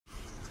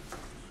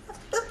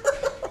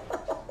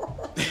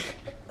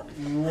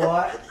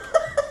What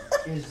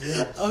is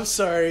this? I'm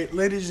sorry,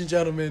 ladies and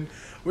gentlemen.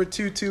 We're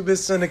two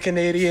Tubas and a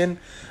Canadian.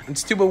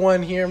 It's Tuba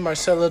 1 here,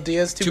 Marcelo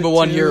Diaz. Tuba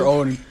 1 here,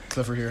 Owen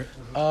Clifford here.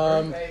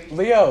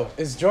 Leo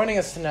is joining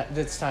us tonight,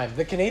 this time.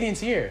 The Canadian's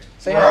here.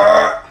 Say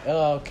hi.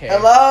 Okay.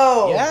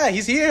 Hello. Yeah,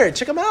 he's here.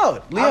 Check him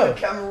out. Leo.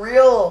 I'm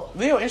real.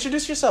 Leo,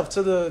 introduce yourself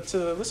to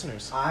the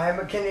listeners. I'm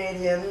a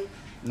Canadian.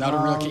 Not a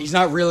real. He's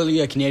not really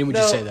a Canadian. Would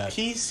you say that?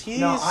 He's.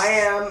 No, I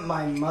am.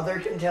 My mother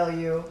can tell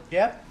you.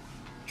 Yep.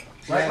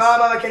 Right,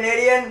 Mom? I'm a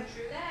Canadian.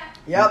 True that.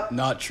 Yep.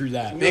 Not true.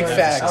 That Big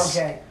facts.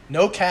 Okay.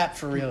 No cap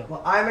for real.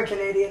 Well, I'm a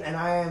Canadian and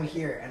I am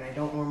here, and I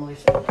don't normally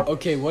say that.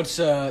 Okay, what's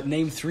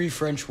name 3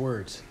 French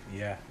words?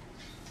 Yeah.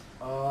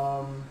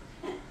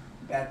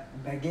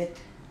 Baguette.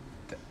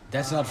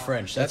 That's not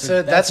French. That's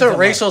a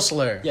racial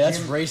slur. Yeah, that's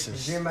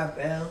racist. Je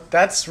m'appelle.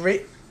 That's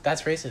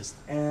racist.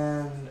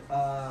 And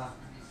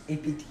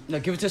APT. Now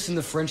give it to us in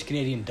the French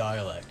Canadian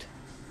dialect.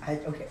 Oui,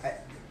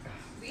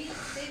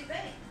 c'est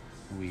bien.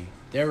 Oui.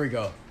 There we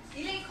go.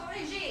 Il est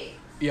corrigé.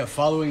 Yeah,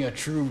 following a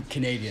true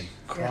Canadian.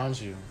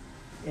 Kranju.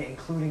 Yeah,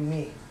 including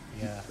me.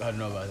 Yeah. I don't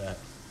know about that.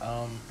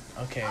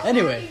 Okay.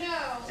 Anyway. You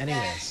know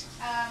Anyways.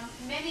 that,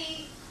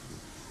 many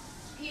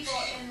people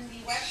in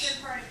the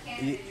western part of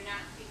Canada do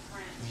not speak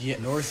French. Yeah.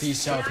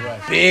 Northeast,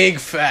 southwest. Big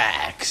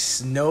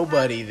facts.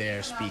 Nobody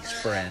there speaks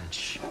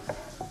French.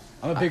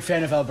 I'm a big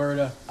fan of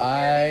Alberta.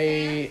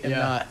 I am Yeah.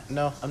 not.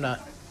 No, I'm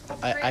not.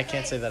 I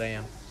can't say that I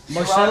am.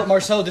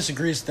 Marcelo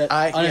disagrees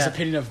on his yeah.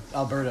 opinion of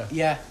Alberta.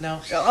 Yeah, no.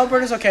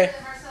 Alberta's okay.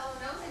 Marcelo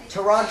knows anything.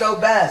 Toronto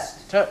best.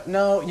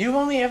 No, you've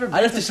only ever been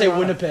I'd have to say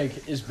Toronto.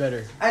 Winnipeg is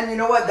better. And you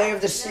know what? They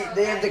have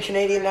the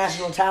Canadian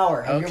National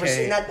Tower. Have you ever Okay.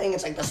 seen that thing?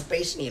 It's like the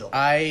Space Needle.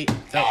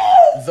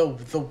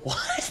 The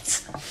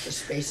what? The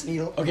Space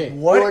Needle. Okay,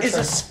 What is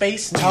a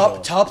space needle?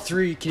 Top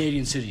 3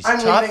 Canadian cities. I'm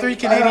Top leaving. 3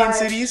 Canadian Bye-bye.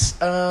 cities?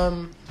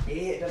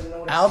 Idiot doesn't know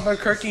what a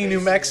Albuquerque, space New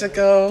is.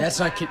 Mexico.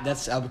 That's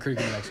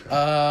Albuquerque, New Mexico.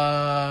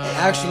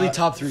 Actually,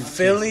 top 3.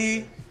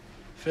 Philly.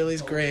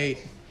 Philly's great.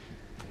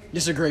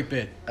 This is a great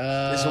bit.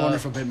 This is a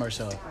wonderful bit,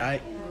 Marcelo.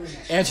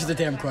 Answer the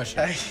damn question.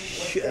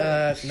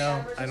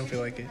 No, I don't feel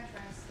like it.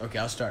 Okay,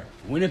 I'll start.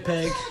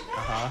 Winnipeg,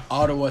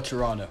 Ottawa,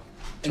 Toronto.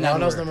 In that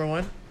Toronto's order. number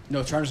 1.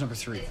 No, Toronto's number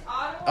 3.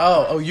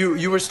 Oh,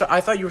 you were.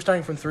 I thought you were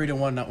starting from 3 to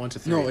 1, not 1 to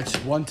 3. No, it's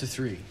 1 to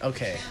 3.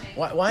 Okay.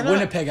 Why not?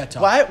 Winnipeg at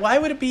top. Why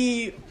would it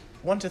be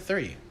 1 to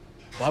 3?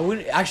 Why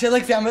would actually I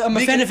like that? I'm a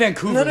fan of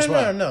Vancouver as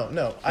well.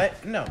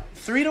 No.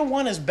 3 to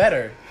 1 is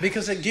better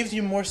because it gives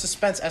you more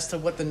suspense as to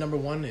what the number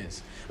 1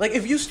 is. Like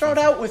if you start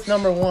out with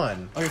number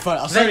 1, Okay, fine.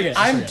 I'll start then again.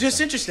 I'm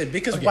disinterested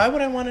because Okay. why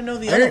would I want to know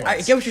the other ones?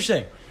 I get what you're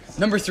saying.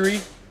 Number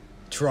 3,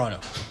 Toronto.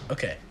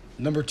 Okay.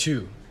 Number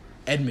 2,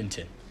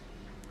 Edmonton.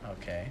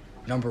 Okay.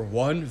 Number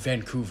 1,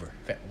 Vancouver.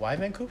 Why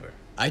Vancouver?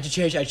 I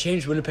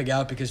changed Winnipeg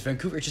out because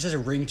Vancouver it just has a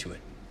ring to it.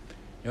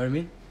 You know what I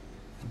mean?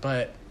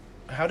 But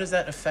how does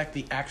that affect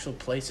the actual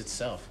place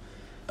itself?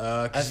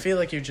 I feel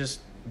like you're just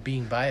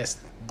being biased.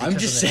 I'm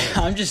because just of the saying.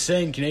 name. I'm just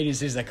saying Canadian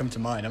cities that come to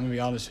mind. I'm gonna be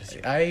honest with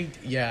you.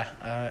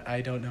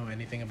 I don't know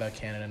anything about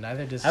Canada.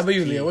 Neither does. How about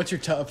you, Steve. Leo? What's your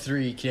top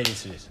 3 Canadian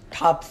cities?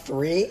 Top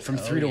 3. From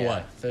 3 to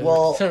 1.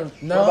 Well,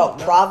 what about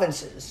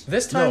provinces?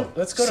 This time, No,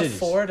 let's go cities. to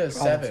 4 to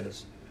 7.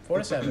 Provinces. 4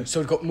 to 7.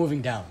 So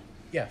moving down.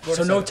 Yeah. 4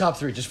 So to no 7. top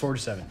 3, just 4 to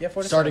 7. Yeah,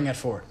 4 to Starting 7. at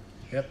 4.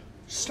 Yep.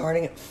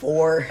 Starting at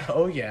 4.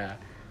 Oh yeah.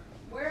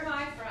 Where am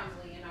I from,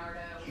 Leonardo?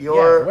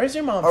 You're. Yeah, where's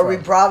your mom Are from? we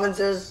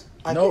provinces?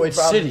 I No, think it's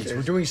provinces. cities.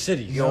 We're doing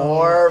cities.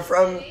 You're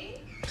from. See?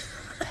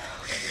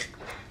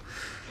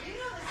 You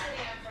know the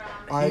city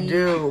I'm from. I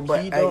do,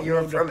 but he don't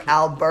you're know the from pe-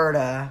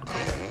 Alberta.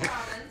 Province.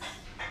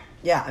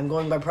 Yeah, I'm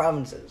going by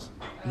provinces.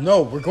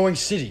 No, we're going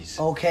cities.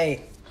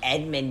 Okay,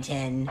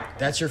 Edmonton.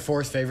 That's your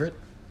 4th favorite?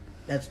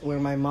 That's where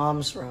my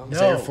mom's from.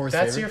 that your fourth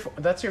that's favorite?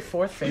 that's your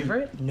 4th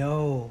favorite.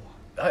 No.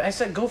 I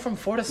said go from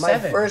 4 to My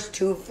 7. first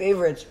 2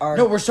 favorites are.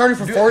 No, we're starting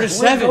from 4 to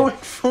 7. We're going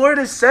 4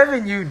 to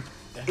 7. You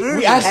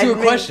We asked you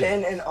a question.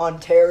 Edmonton and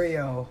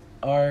Ontario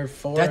are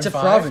 4. That's and a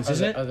 5? province, Are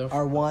isn't the- it? are the-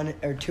 are 1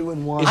 or 2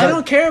 and 1. I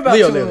don't care about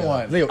Leo, 2 Leo, and Leo,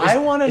 1. Leo, I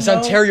want to It's know.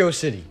 Ontario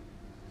City.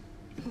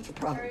 It's a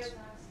province.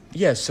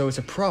 Yes, so it's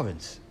a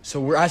province. So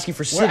we're asking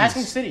for cities. We're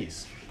asking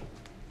cities.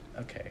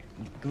 Okay,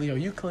 Leo,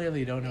 you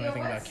clearly don't know Leo,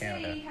 anything what about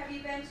Canada. city have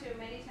you been to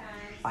many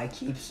times? I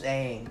keep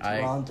saying I-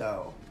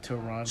 Toronto.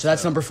 Toronto. So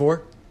that's number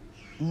 4?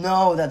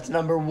 No, that's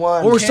number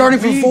 1. Oh, we're starting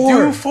from We 4.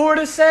 do 4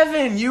 to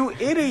 7. You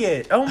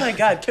idiot! Oh my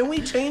God, can we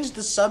change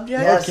the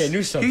subject? Yes. Okay,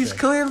 new subject. He's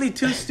clearly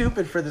too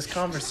stupid for this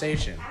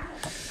conversation.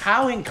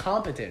 How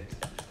incompetent!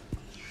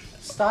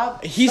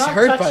 Stop. He's stop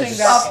hurt by touching this.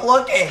 that- Stop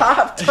looking.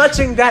 Stop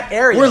touching that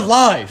area. We're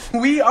live.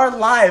 We are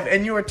live,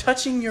 and you are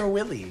touching your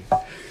willy.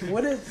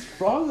 What is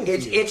wrong with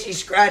It's you? itchy,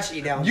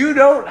 scratchy down. You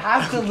don't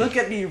have to look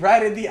at me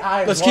right in the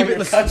eye. Let's while keep it- you're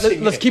let's-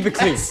 touching let's keep it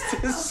clean.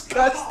 That's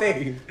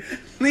disgusting,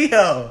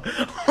 Leo.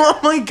 Oh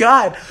my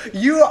God,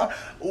 you are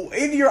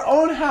in your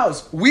own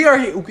house. We are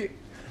here. Leo,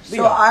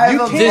 So I have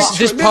you a- can't-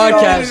 This no,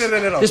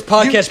 podcast no. this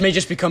podcast may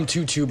just become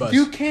two tubas.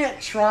 You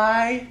can't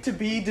try to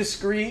be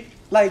discreet.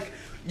 Like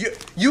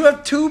you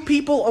have 2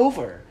 people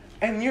over.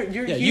 and you're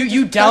Yeah, here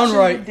you just touching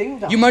downright. your ding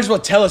dong. You might as well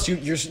tell us. You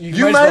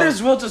might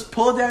as well just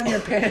pull down your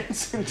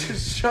pants and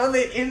just shove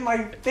it in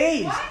my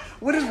face.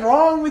 What is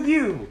wrong with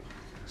you?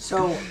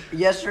 So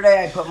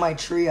yesterday I put my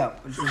tree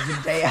up, which was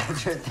the day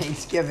after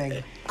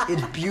Thanksgiving.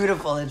 It's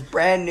beautiful. It's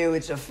brand new.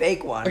 It's a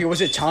fake one. Okay,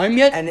 was it time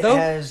yet? And it though?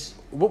 has.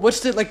 What's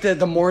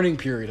the mourning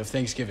period of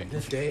Thanksgiving?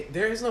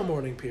 There is no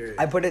mourning period.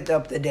 I put it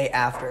up the day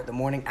after, the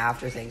morning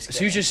after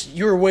Thanksgiving. So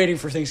you were waiting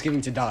for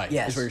Thanksgiving to die.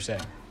 Yes. Is what you're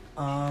saying.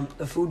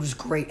 The food was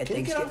great at Can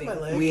you get off Thanksgiving.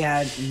 my leg? We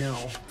had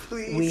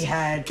Please. We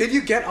had Can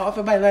you get off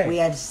of my leg? we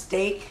had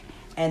steak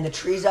and the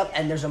tree's up,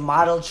 and there's a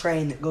model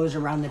train that goes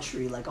around the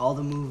tree like all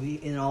the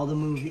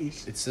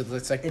movies. It's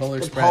like It's Polar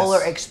the Express.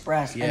 Polar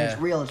Express, and Yeah. it's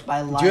real. It's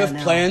by Lionel. Do you have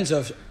plans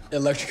of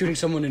electrocuting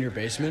someone in your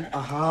basement?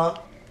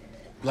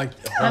 Like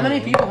How many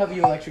people have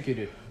you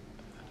electrocuted?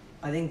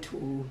 I think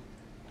two.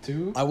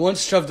 2? I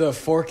once shoved a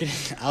fork in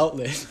an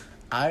outlet.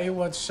 I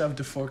once shoved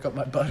a fork up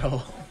my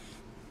butthole.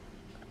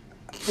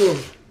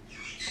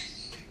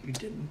 You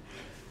didn't.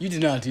 You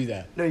did not do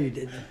that. No, you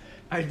didn't.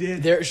 I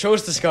did. There, show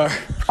us the scar.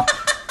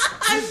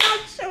 I'm not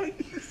showing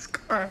you the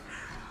scar.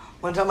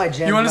 One time I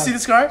jammed. You want to my- see the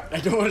scar? I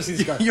don't want to see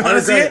the scar. You I want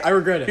to see regret it? I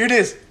regret it. Here it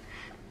is.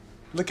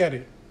 Look at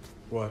it.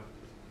 What?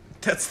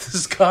 That's the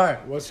scar.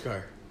 What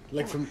scar?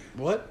 Like from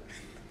what?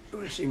 You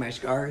want to see my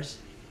scars?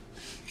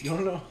 You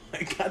don't know.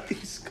 I got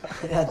these scars.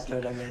 That's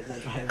what I meant.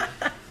 That's what I meant.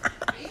 Are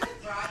you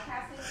just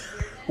broadcasting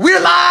weirdness? We're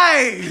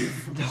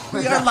live.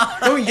 We are live.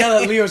 Don't yell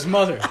at Leo's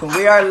mother.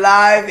 We are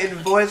live in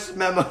voice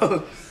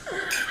memos.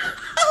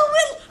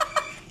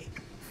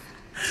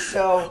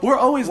 So We're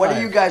always What live.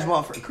 do you guys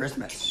want for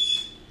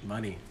Christmas?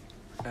 Money.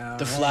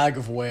 The flag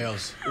of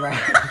Wales. Right.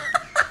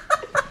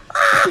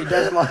 He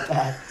doesn't want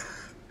that.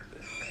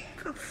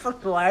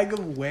 Flag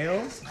of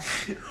Wales?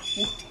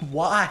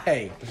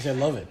 Why? Because I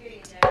love it.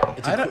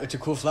 It's a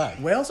cool flag.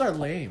 Whales are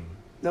lame.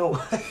 No.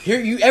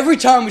 Here, every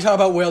time we talk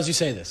about Wales, you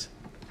say this.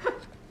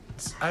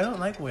 I don't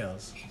like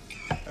whales.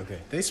 Okay.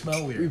 They smell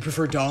You weird.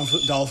 prefer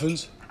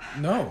dolphins?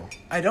 No,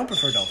 I don't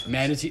prefer dolphins.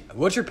 Manatee?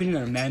 What's your opinion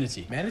on a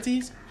manatee?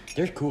 Manatees?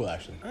 They're cool,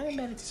 actually.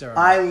 Manatees are.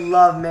 I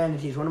love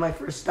manatees. One of my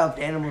first stuffed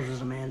animals was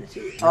a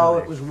manatee. Oh,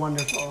 it was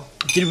wonderful.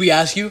 Did we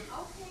ask you?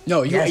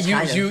 No, Yes,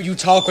 kind of. you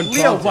talk when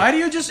Leo, prompted. why do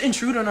you just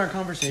intrude on our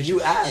conversation?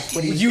 You asked.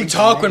 What do you You think of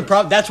talk when manatees?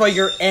 prompted. That's why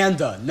you're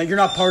Anda. No, you're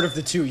not part of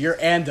the two. You're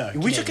Anda.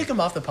 We should kick him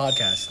off the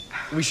podcast.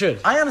 We should.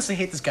 I honestly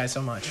hate this guy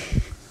so much.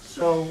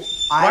 So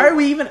Why are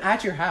we even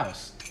at your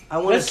house? I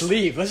want Let's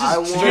leave. Let's I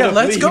just want- Yeah, up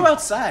let's leave. go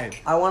outside.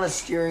 I want a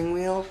steering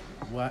wheel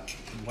What?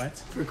 What?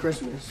 for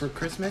Christmas. For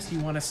Christmas, you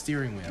want a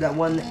steering wheel. That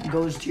one that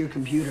goes to your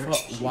computer. Well,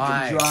 so you can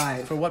why?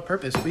 drive. For what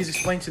purpose? Please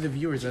explain to the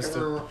viewers as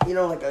to. You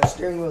know, like a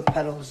steering wheel with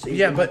pedals. So you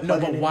Yeah, can but no,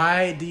 plug it but in.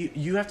 why do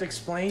you have to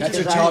explain That's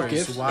to your the top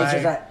viewers gift. why It's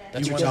just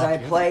That's you your want because top I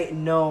gift. play.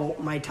 No,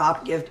 my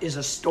top gift is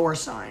a store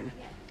sign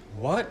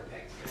What?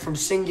 from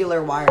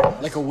Singular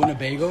Wireless. Like a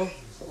Winnebago?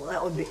 Well,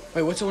 that would be.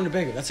 Wait, what's a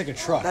Winnebago? That's like a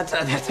truck. That's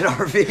an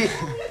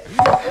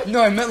RV.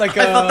 No, I meant like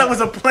a... I thought that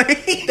was a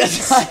plane.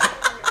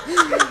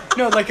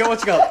 No, like a,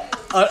 what's it called?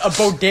 A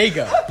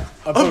bodega.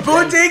 A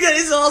bodega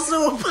is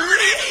also a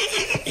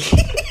plane.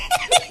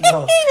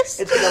 No, it's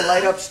like a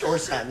light up store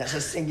sign that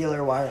says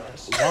Singular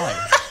Wireless.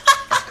 Why?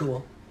 That's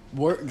cool.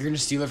 You're gonna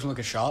steal it from like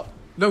a shop?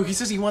 No, he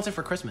says he wants it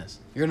for Christmas.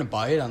 You're gonna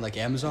buy it on like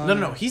Amazon?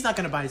 No. He's not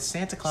gonna buy it.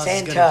 Santa Claus is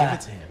Santa. gonna give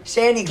it to him.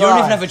 Sandy You Claus. don't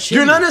even have a chimney.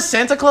 You're not a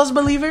Santa Claus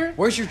believer?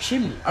 Where's your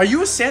chimney? Are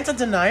you a Santa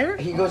denier?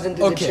 He goes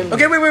into Okay. the chimney.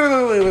 Okay, wait.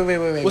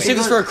 We'll save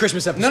this for a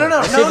Christmas episode. No.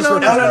 We'll save this for a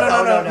Christmas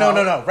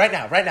episode. No.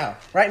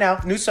 Right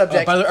now. New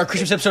subject. By the way, our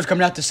Christmas episode's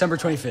coming out December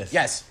 25th.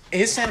 Yes.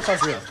 Is Santa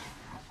Claus real?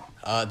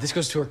 This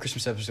goes to our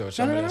Christmas episode,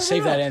 so I'm gonna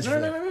save that answer for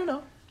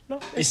that. No.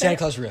 Is Santa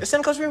Claus real? Is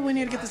Santa Claus real? We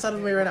need to get this out of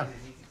the way right now.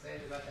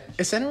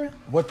 Is Santa real?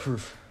 What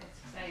proof?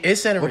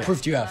 Is Santa real? What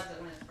proof do you have?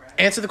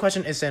 Answer the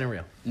question, is Santa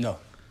real? No.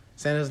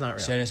 Santa's not real.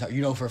 Santa's not.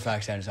 You know for a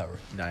fact Santa's not real.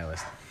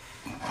 Nihilist.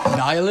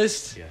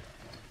 Nihilist? Yeah.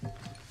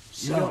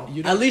 So,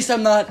 At least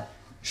I'm not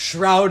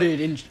shrouded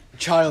in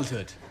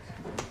childhood.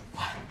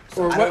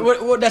 Or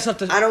what? That's not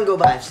the. I don't go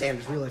by if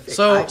Santa's real or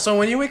fake. So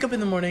when you wake up in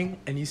the morning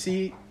and you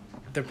see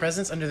the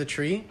presents under the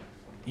tree,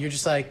 you're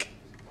just like,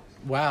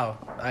 wow.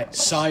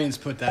 Science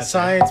put that.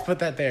 Science put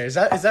that there. Is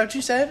that what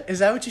you said? Is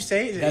that what you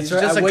say? That's It's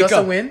right. just I a wake gust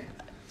up. of wind? There.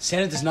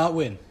 Santa does not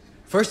win.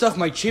 First off,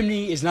 my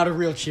chimney is not a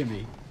real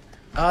chimney.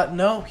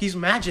 No, he's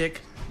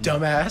magic,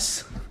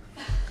 dumbass.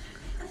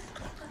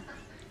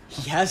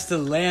 He has to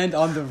land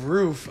on the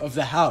roof of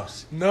the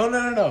house.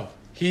 No.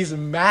 He's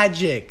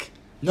magic.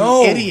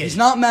 No, you idiot. he's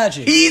not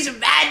magic. He's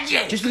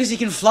magic. Just because he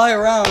can fly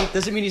around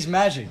doesn't mean he's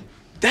magic.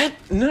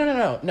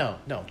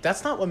 No.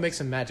 That's not what makes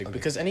him magic.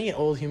 Because any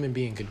old human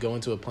being could go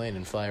into a plane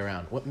and fly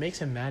around. What makes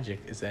him magic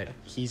is that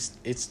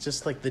it's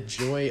just like the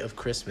joy of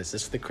Christmas.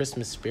 It's the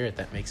Christmas spirit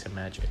that makes him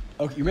magic.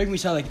 Okay, you're making me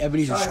sound like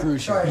Ebenezer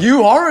Scrooge here.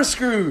 You are a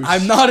Scrooge.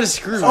 I'm not a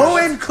Scrooge.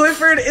 Owen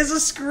Clifford is a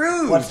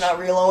Scrooge. What's not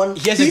real, Owen?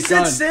 He has He a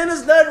said gun.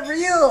 Santa's not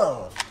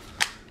real.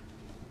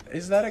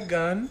 Is that a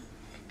gun?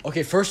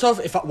 Okay, first off,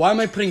 why am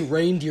I putting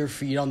reindeer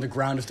feet on the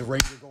ground if the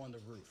reindeer go on the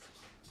roof?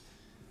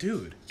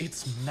 Dude,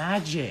 it's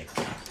magic.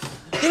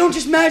 They don't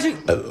just magic.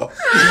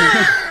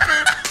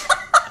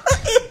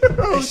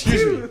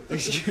 Excuse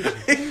me.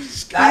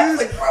 That's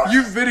like, bro,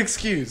 You've been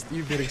excused.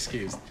 You've been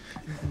excused.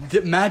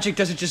 The magic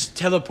doesn't just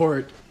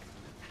teleport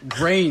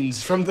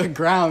grains from the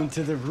ground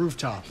to the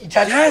rooftop. he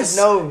touched his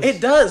nose. it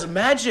does.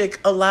 Magic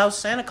allows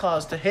Santa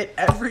Claus to hit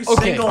every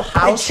Okay. single The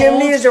household.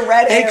 chimney is a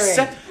red herring.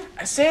 Except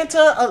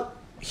Santa,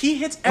 he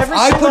hits every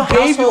I single put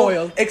baby household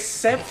oil-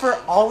 except for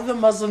all of the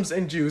Muslims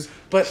and Jews.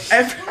 But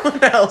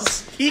everyone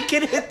else, he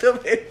can hit them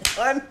in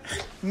one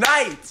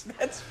night.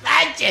 That's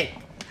magic.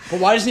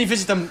 But why doesn't he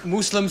visit the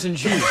Muslims and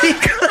Jews?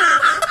 Because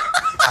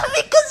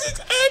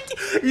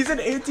he's an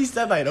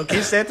anti-Semite.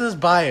 Okay, Santa's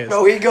biased.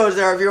 No, he goes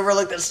there. Have you ever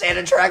looked at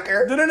Santa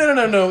Tracker?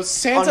 No.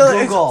 Santa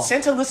Google.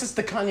 Santa listens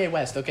to Kanye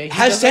West. Okay. He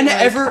Has doesn't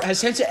Santa like- has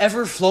Santa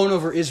ever flown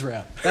over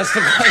Israel? That's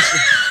the question.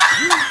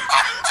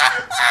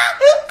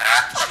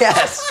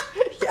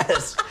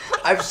 Yes.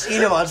 I've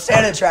seen him on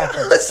Santa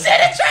Tracker.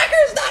 Santa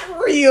Tracker's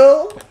not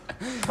real.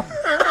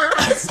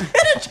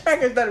 Santa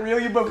Tracker's not real,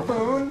 you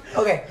buffoon.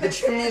 Okay, the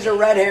chimney is a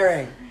red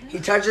herring. He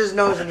touches his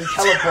nose and he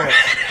teleports.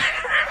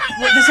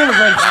 What, that's not a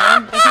red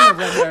herring. That's not what a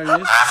red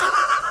herring is.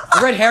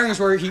 A red herring is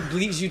where he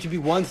believes you to be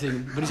one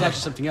thing, but he's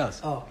actually something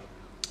else. Oh.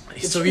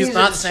 So chimney he's is a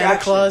not Santa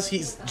distraction. Claus,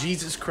 he's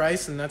Jesus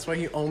Christ, and that's why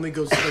he only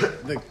goes to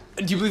the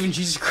Do you believe in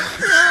Jesus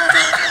Christ?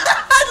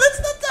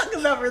 Let's not talk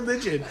about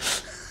religion.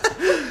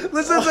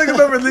 Let's not talk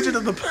about religion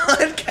on the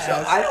podcast.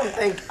 So I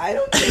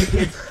don't think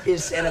it's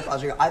is Santa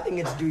Claus real. I think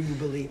it's do you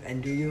believe,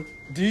 and do you?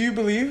 Do you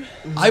believe?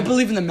 I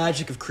believe in the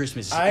magic of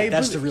Christmas.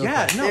 That's the real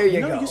Yeah, question. no, There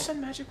you no, go. you said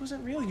magic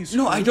wasn't real. You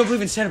No, I don't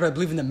believe in Santa, but I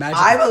believe in the magic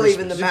I of believe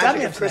in Christmas. the Dab magic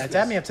me of up to that. Christmas.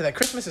 Dab me up to that.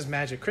 Christmas is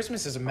magic.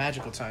 Christmas is a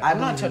magical time. I I'm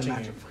not believe in touching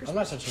magic you. of I'm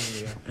not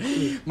touching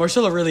you.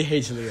 Marcelo really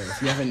hates Leo,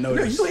 if you haven't No,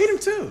 noticed. you hate him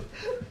too.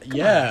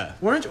 Yeah.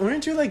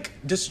 Weren't you like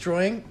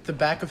destroying the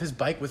back of his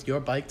bike with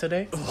your bike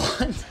today?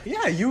 What?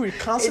 Yeah, you were It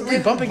constantly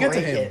didn't bumping into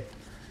break him. it.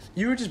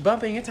 You were just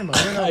bumping into him over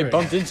and over. I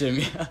bumped into him,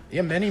 yeah.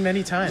 Yeah,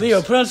 many times.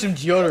 Leo, put on some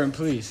deodorant,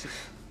 please.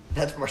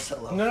 That's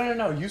Marcelo.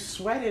 No. You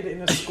sweated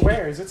in a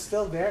square. Is it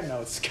still there?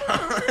 No, it's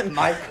gone.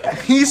 My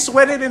He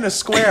sweated in a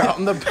square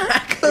on the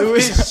back of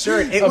his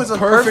shirt. It a was a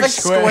perfect perfect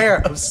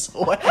square of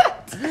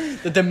sweat.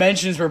 The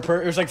dimensions were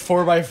it was like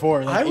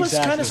 4x4. Like I was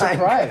kind of exactly.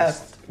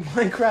 surprised.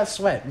 Minecraft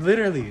sweat,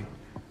 literally.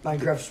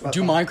 Minecraft sweat.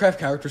 Do Minecraft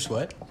characters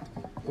sweat?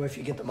 What if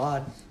you get the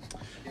mod?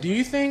 Do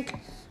you think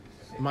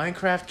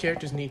Minecraft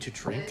characters need to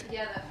drink?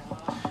 Yeah,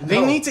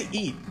 They No. need to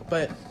eat,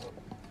 but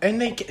they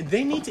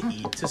need to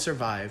eat to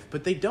survive,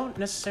 but they don't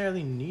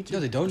necessarily need to. No,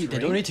 they don't. They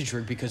drink. don't need to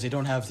drink because they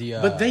don't have the.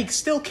 But they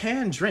still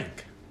can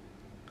drink.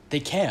 They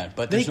can,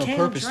 but They there's no can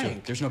purpose to drink.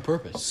 it. There's no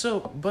purpose.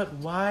 So, but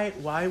why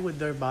would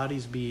their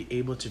bodies be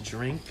able to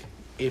drink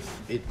if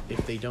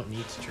they don't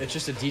need to drink? It's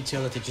just a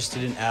detail that they just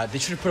didn't add. They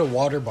should have put a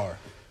water bar.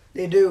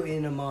 They do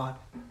in a mod.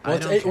 I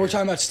don't We're care.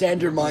 talking about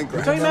standard Minecraft.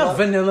 We're talking about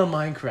vanilla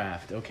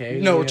Minecraft, okay?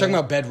 No, we're Yeah. talking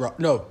about Bedrock.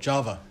 No,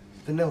 Java.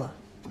 Vanilla.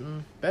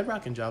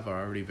 Bedrock and Java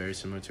are already very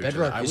similar to each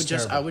Bedrock other. I is would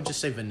just terrible. I would just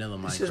say vanilla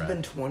This has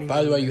been Minecraft. 20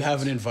 By the way, you minutes.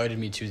 haven't invited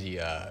me to the.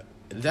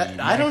 That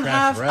the I don't Minecraft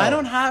have realm. I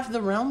don't have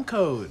the realm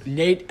code.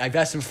 Nate, I've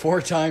asked him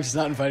 4 times. He's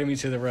not inviting me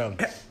to the realm.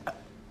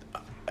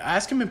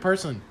 Ask him in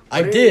person.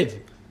 I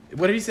did.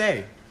 What did he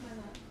say?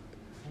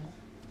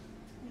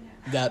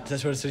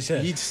 That's what he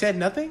said. He said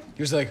nothing?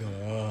 He was like,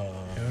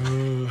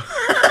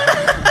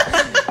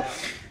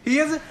 He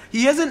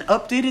hasn't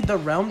updated the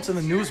realm to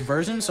the newest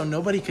version, so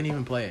nobody can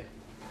even play it.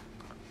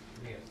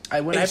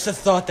 it's the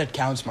thought that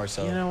counts,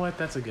 Marcelo. You know what?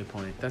 That's a good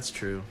point. That's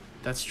true.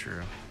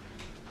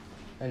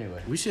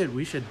 Anyway, We should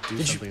do Did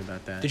you- something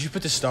about that. did you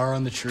put the star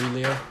on the tree,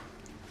 Leo?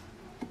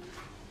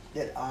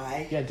 Did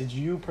I? Yeah, did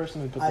you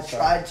personally put I the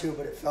tried to,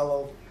 but it fell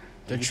over.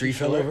 The You tree put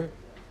fell short? over.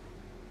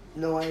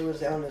 No, I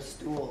was on a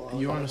stool. I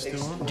was You on a big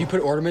stool? Do you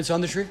put ornaments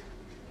on the tree?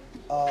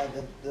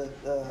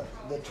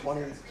 The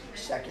 22nd,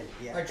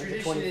 yeah. Our or the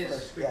tradition is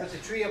 21st, we yeah. put the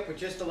tree up with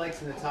just the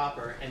lights in the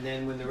topper, and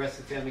then when the rest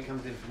of the family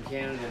comes in from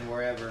Canada and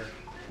wherever,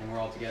 when we're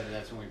all together,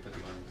 that's when we put the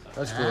ornaments up.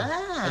 That's cool.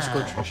 That's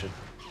cool tradition.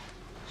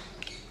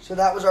 So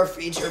that was our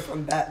feature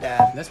from Bat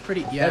Dad. That's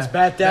pretty. Yeah. That's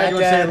Bat Dad. You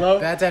wanna say hello?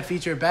 Bat Dad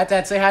feature. Bat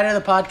Dad, say hi to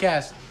the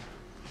podcast.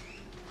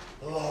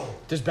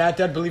 Does Bat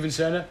Dad believe in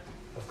Santa?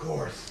 Of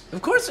course,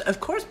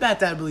 Bat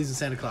Dad believes in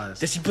Santa Claus.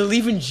 Does he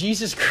believe in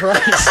Jesus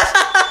Christ?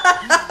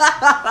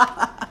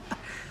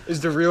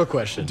 Is the real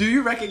question. Do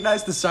you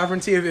recognize the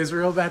sovereignty of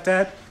Israel, Bat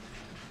Dad?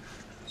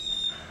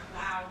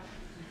 Wow.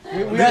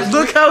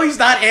 Look how he's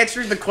not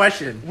answering the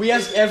question. We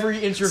ask every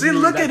interview. See,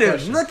 look that at him.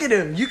 question. Look at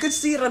him. You can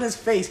see it on his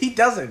face. He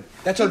doesn't.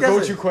 That's He our doesn't.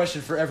 go-to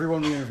question for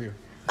everyone we interview.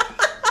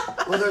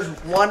 Well, there's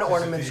one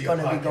ornament's going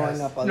to be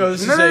going up on No,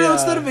 this. this No, is no, a,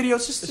 it's not a video.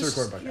 It's just it's a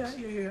recorded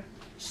podcast. Yeah.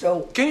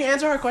 So, Can you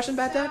answer our question,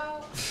 Bat Dad?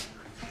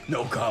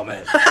 No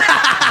comment.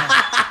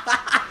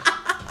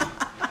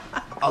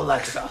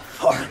 Alexa,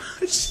 fart.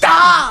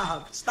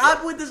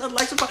 Stop with this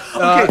Alexa. So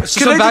can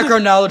some I do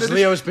background the- knowledge.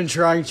 Leo has been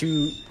trying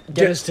to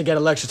get us to get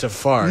Alexa to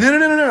fart.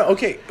 No.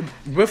 Okay,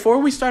 before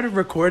we started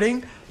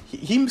recording,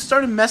 he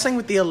started messing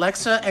with the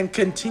Alexa and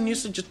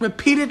continues to just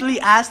repeatedly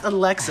ask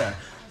Alexa,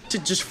 to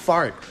just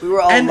fart. We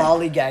were all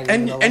lollygagging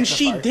and with and Alexa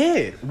she fart.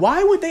 did.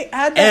 Why would they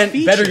add that And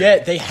feature? better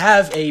yet, they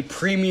have a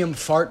premium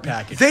fart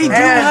package. They do And-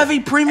 have a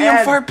premium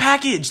and- fart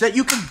package that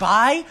you can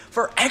buy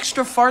for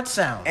extra fart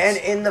sounds. And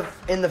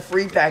in the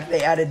free pack,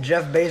 they added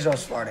Jeff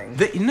Bezos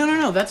farting.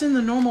 No, that's in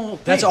the normal.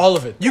 That's thing. all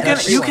of it. You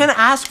That's can you free can one.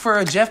 ask for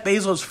a Jeff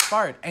Bezos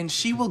fart, and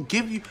she will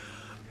give you.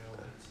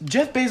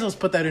 Jeff Bezos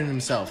put that in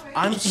himself.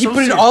 He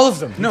put in all of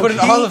them. He put in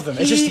all of them.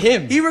 It's just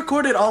him. He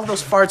recorded all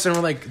those farts and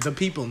we're like, the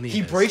people need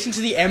He this. breaks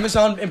into the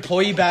Amazon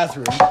employee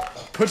bathroom,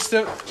 puts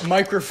the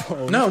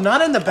microphone. No,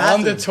 not in the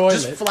bathroom. the toilet.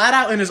 Just flat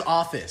out in his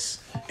office.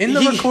 In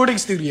the recording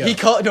studio.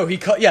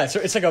 Yeah, so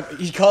it's like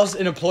he calls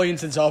an employee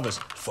into his office.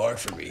 Fart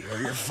for me, or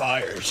you're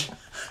fired.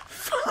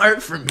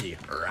 fart for me.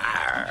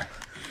 Rawr.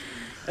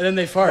 And then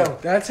they fart. No.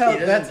 That's how He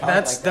doesn't that's talk like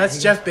that's that. that's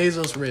He Jeff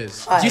Bezos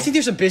Riz. Hi. Do you think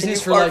there's a business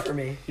Can for you fart like for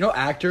me?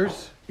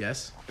 actors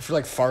Yes. for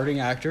like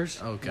farting actors?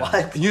 Oh god.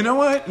 What? You know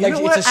what? You Like, know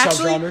it's what? a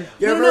Actually, subgenre?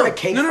 You ever heard of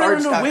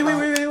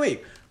cakefarts.com?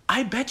 Wait.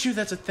 I bet you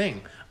that's a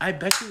thing. I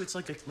bet you it's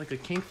like a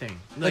kink thing.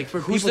 Like for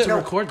who's people the- to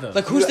record those.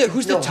 Like who's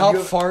the No, top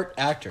you- fart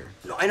actor?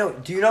 No, I know.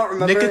 Do you not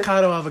remember?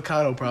 Nikocado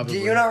avocado probably. Do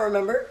you not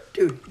remember,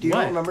 dude? Do you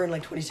What? not remember in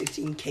like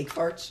 2016 cake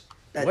farts?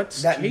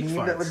 What's that cake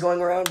meme that was farts?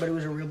 going around? But it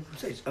was a real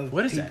place of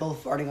What is that? people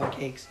farting on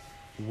cakes.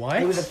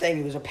 What? It was a thing.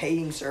 It was a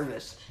paying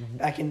service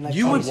back in like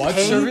You would what 2016.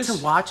 pay service?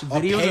 to watch A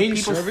videos of paying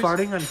people service?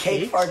 farting on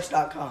cakes?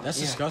 Cakefarts.com. That's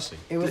disgusting.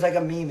 It was like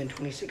a meme in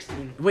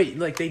 2016. Wait,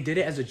 like they did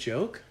it as a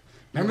joke?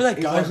 Remember that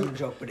It guy wasn't who a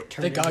joke, but it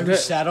turned the guy into who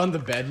sat on the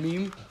bed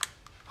meme?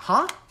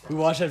 Huh? We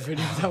watched that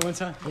video that one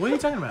time. What are you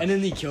talking about? And then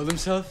he killed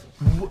himself?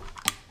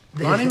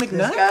 Ronnie this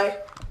McNutt? guy.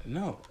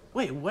 No.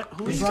 Wait, what?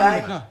 Who This is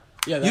guy? No.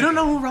 Yeah, that You don't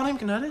guy. know who Ronnie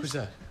McNutt is? Who's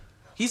that?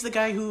 He's the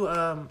guy who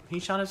he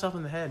shot himself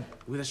in the head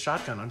with a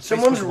shotgun on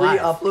Someone's Facebook Live.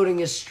 re-uploading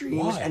his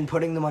streams Why? and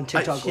putting them on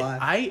TikTok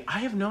Live. I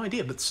have no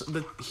idea, but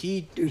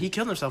he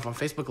killed himself on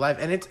Facebook Live,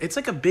 and it's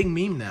like a big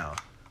meme now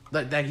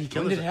that he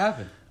killed When did it himself.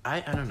 happen? I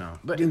don't know,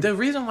 but the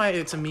reason why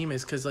it's a meme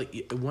is because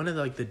like one of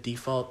the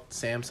default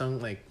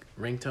Samsung like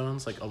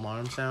ringtones, like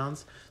alarm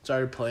sounds,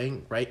 started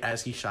playing right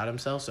as he shot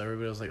himself, so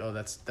everybody was like, "Oh,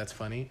 that's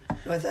funny."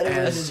 I thought it And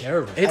was That's his,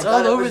 terrible. It's I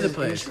thought all it over was the his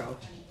place. intro.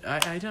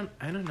 I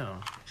don't know.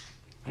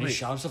 And he Wait.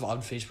 shot himself on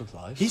Facebook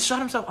Live? He shot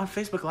himself on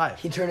Facebook Live,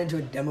 He turned into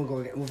a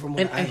Demogorgon. From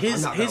what and I'm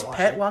his not gonna his watch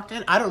pet it. walked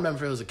in. I don't remember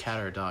if it was a cat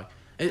or a dog.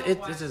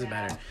 It doesn't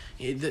matter.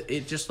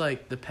 It just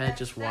like the pet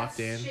just walked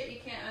in. Shit you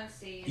can't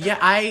unsee. Yeah,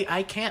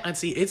 I can't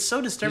unsee. It's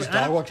so His disturbing. I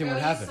dog don't- walked in, Oh, what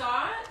you happened?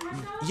 saw it,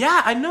 Marcelo?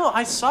 Yeah, I know.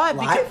 I saw it.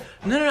 Because,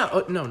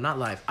 Live? No, not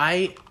live.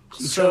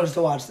 You chose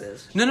to watch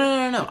this.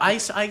 No. I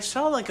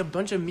saw like a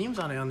bunch of memes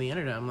on it on the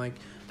internet. I'm like,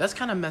 that's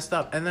kind of messed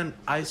up. And then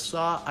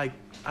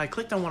I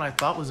clicked on what I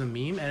thought was a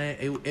meme, and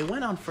it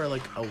went on for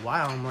like a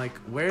while. I'm like,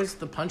 where's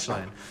the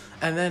punchline?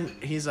 And then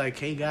he's like,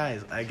 hey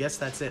guys, I guess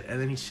that's it. And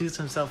then he shoots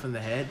himself in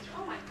the head.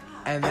 Oh my god.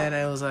 And then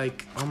I was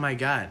like, oh my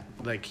god,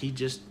 like he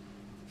just.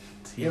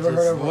 You ever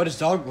heard of What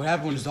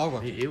happened when his dog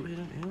walked in? It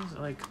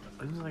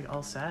was like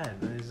all sad.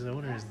 His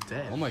owner is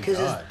dead. Oh my Because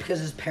god.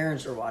 his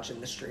parents are watching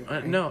the stream.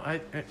 No,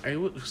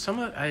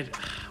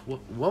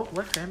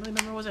 what family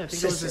member was it? I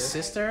think it was his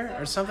sister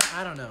or something.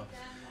 I don't know.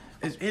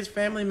 His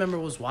family member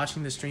was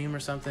watching the stream or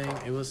something.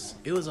 It was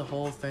a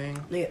whole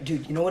thing. Yeah,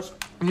 dude, you know what's?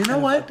 You know kinda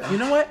what? fucked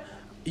up?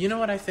 You know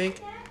what I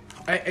think?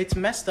 It's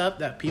messed up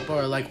that people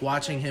are like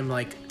watching him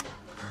like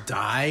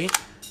die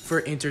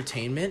for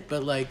entertainment,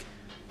 but like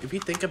if you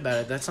think about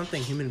it, that's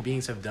something human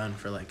beings have done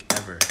for like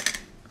ever.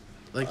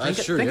 Like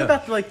That's true, think yeah.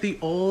 about like the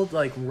old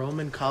like Roman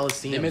They made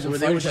Colosseums them where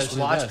they would fight just to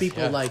the watch death,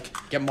 people yeah.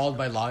 like Get mauled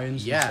by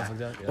lions yeah. and stuff like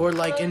that. Yeah. Or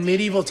like in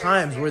medieval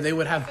times where they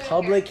would have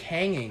public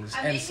hangings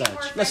and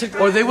such. Let's take-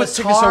 Or they would let's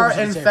take this tar over to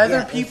the and table. feather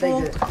Yeah, people.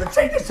 Let's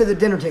take this to the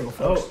dinner table,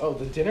 folks.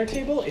 The dinner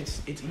table?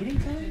 It's eating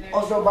time?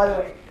 Also, by the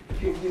way,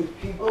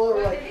 dude, people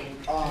are like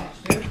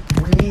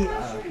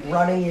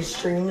running his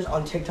streams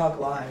on TikTok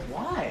Live.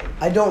 Why?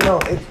 I don't know.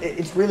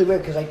 It's really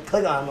weird because I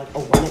click on it, I'm like,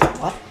 oh,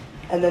 what?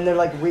 And then they're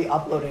like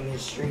re-uploading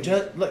his stream.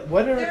 Just like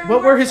what There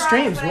what more were his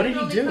fries, streams? but What I did he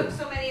only do? cook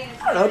so many in a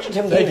I don't know. Just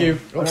him Thank gaming. you.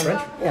 Oh,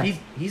 French? Yeah.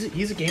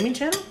 He's a gaming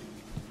channel?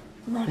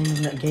 Ronnie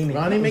McNutt Gaming.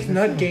 Ronnie That was the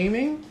McNutt thing.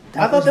 Gaming?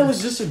 That I thought was that the-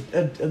 was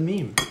just a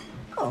meme.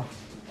 Oh.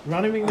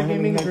 Ronnie McNutt Ronnie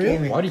Gaming is McNutt real?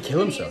 Gaming. Why'd he kill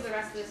We can use himself? the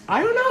rest of this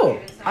I don't know.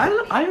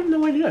 I have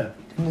no idea.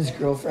 Didn't his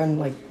girlfriend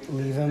like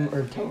leave him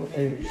or tell?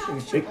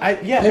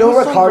 Yeah, You it know was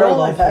some Ricardo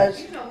girl, I think.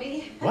 Lopez? You know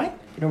me. What?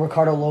 You know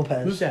Ricardo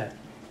Lopez? Who's that?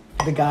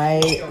 The guy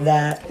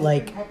that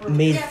like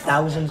made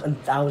thousands and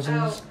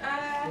thousands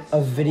Oh,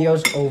 of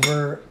videos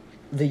over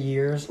the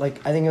years. Like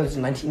I think it was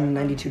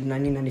 1992 to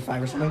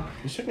 1995 or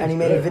something. And he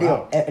made a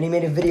video. And he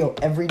made a video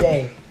every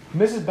day.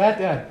 Mrs. Bad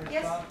Dad,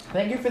 yes.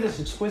 thank you for this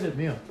exquisite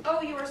meal.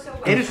 Oh, you are so It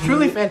welcome. is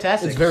truly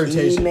fantastic. It's very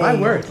tasty. My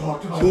word.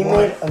 He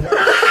made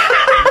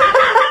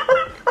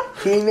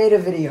he made a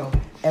video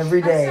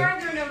every I'm day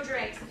sorry there are no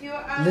drinks. If you,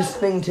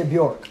 listening to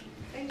Bjork,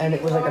 and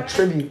it was like a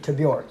tribute to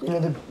Bjork. You know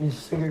the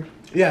singer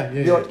Yeah.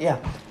 Bjork, yeah.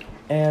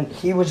 And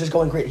he was just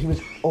going great. He was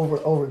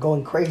over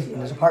going crazy in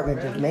his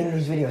apartment, just making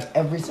these videos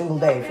every single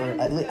day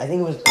for I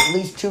think it was at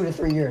least 2 to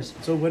 3 years.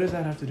 So what does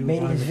that have to do with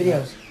Making Ronnie these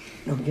McNutt? videos.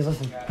 No, because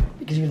listen,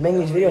 because he was making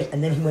these videos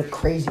and then he went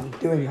crazy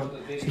doing them.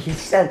 So he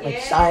sent like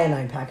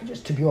cyanide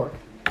packages to Bjork.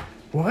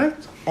 What?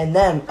 And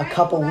then a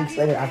couple weeks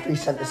later, after he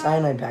sent the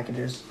cyanide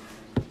packages,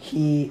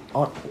 he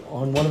on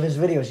one of his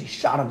videos he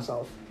shot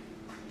himself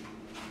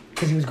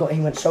because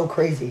he went so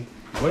crazy.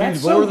 What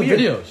That's were so the weird.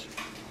 videos?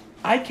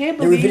 I can't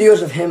There were believe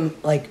videos of him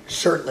like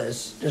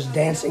shirtless, just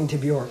dancing to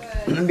Bjork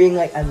and being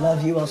like, "I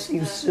love you, I'll see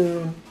you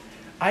soon."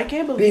 I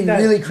can't believe being that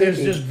really there's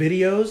creepy. just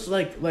videos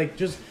like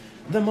just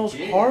the most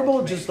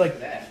horrible, just like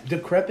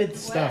decrepit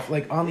stuff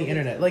like on the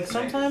internet. Like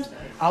sometimes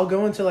I'll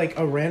go into like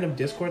a random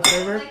Discord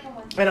server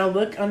and I'll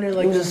look under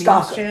like It was the a news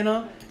stalker.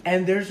 channel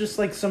and there's just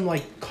like some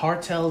like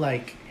cartel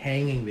like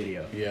hanging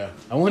video. Yeah.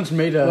 I once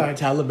made a Like-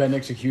 Taliban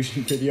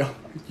execution video.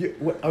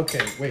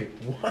 Okay, wait,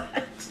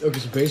 what? Okay,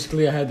 so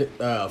basically I had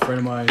a friend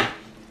of mine.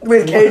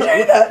 With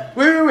KJ, that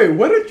Wait,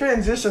 what a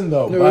transition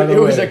though. No, by the it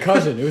was way. a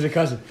cousin. It was a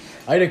cousin.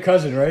 I had a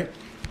cousin, right?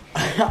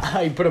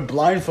 I put a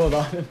blindfold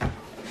on him,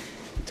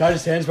 tied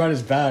his hands behind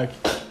his back.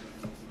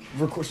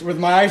 With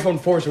my iPhone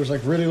 4, so it was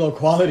like really low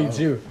quality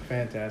too.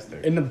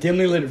 Fantastic. In a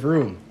dimly lit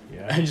room.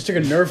 Yeah. I just took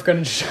a Nerf gun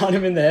and shot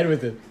him in the head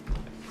with it.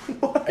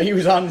 And he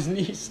was on his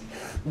knees.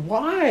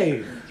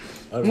 Why?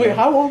 I don't Wait, know.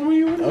 how old were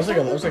you? I was like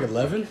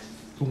 11.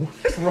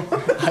 What's wrong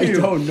with I you?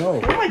 don't know.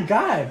 Oh my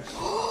god.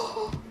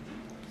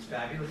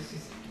 Fabulous.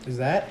 Is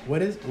that what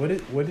did you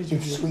it's do?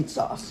 sweet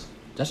sauce.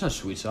 That's not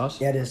sweet sauce.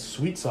 Yeah, it is.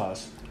 Sweet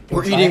sauce.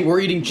 We're Try eating. it. We're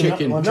eating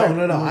chicken. No,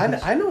 No, try-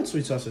 I know what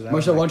sweet sauce is. I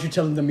Marcel, don't why like- don't you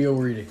tell them the meal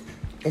we're eating?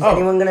 Is Oh.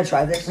 anyone gonna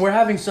try this? We're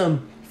having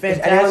some Is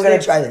fantastic. anyone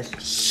gonna try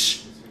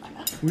this?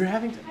 We're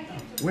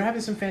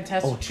having some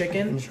fantastic Can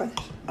chicken you try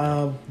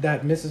this?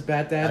 that Mrs.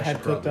 Bat Dad I had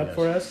should cooked probably, up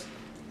for us.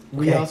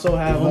 We Okay. also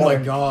have Oh my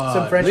god.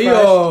 some French fries.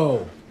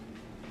 Leo!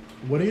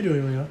 What are you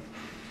doing, Leo?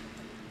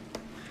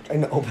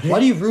 Trying to open Why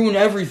it. do you ruin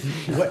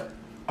everything? What?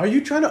 Are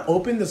you trying to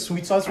open the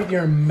sweet sauce with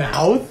your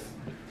mouth?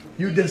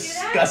 You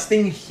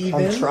disgusting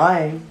heathen. I'm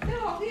trying.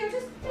 No, Leo,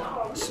 just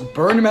no.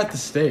 Burn him at the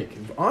stake.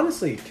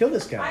 Honestly, kill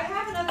this I guy.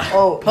 have another.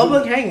 Oh,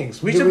 Public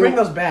hangings. We do should we- bring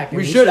those back.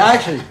 We should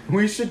actually.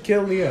 We should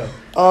kill Leo.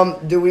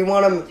 Do we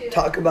want to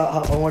talk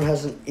about how Owen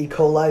has an E.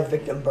 coli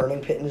victim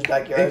burning pit in his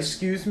backyard?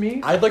 Excuse me?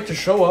 I'd like to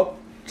show up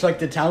to like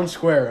the town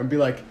square and be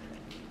like,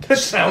 The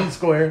town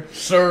square.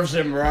 serves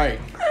him right.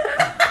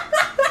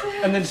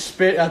 And then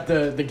spit at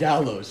the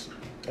gallows.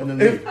 And then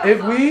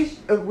leave.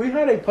 If we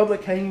had a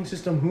public hanging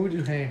system, who would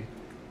you hang?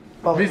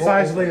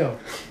 Besides Leo.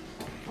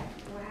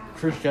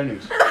 Chris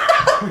Jennings.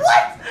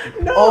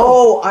 No.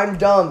 Oh, I'm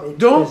dumb.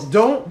 It is-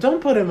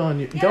 Don't put him on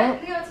you. Yeah,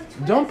 Don't Leo, it's a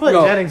twist. don't put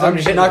No, Jennings on I'm your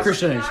just hit not list. Chris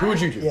Jennings. Who would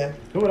you do? Yeah.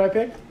 Who would I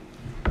pick?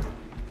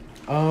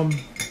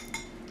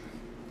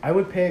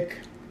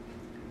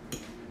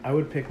 I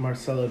would pick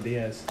Marcelo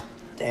Diaz.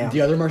 Damn.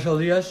 The other Marcel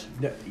Diaz?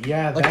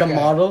 Yeah, Like that the guy.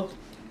 model?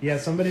 Yeah,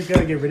 somebody's got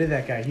to get rid of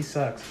that guy. He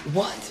sucks.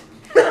 What?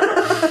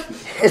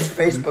 His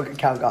Facebook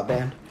account got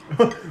banned.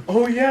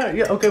 Oh yeah.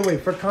 Okay,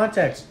 wait. For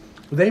context,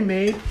 they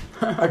made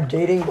A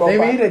dating profile. they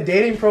made a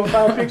dating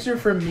profile picture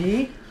for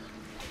me,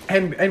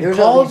 and It was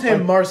called at least him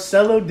like-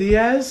 Marcelo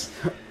Diaz.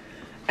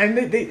 And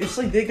it's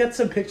like they got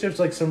some pictures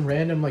like some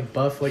random like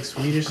buff like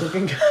Swedish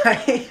looking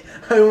guy.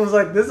 I was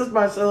like, this is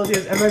Marcelo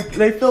Diaz, and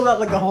they filled out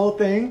like the whole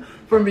thing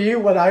for me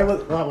while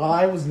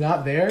I was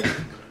not there.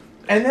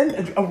 And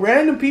then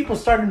random people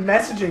started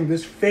messaging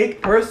this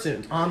fake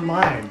person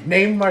online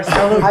named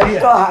Marcelo I Diaz.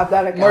 still have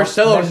that account.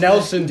 Marcelo Messages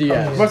Nelson keep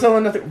coming Diaz. in. Marcelo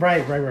nothing.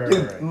 Right.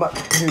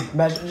 Dude,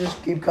 messages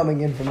keep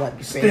coming in from that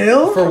fake,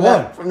 Still? For from what?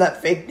 that, from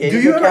that fake dating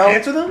Do you ever account.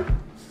 answer them?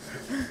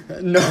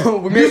 No,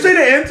 we You made, say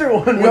to answer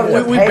one. No,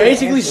 with we Hey,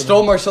 basically answer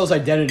stole Marcel's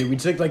identity. We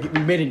took like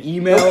we made an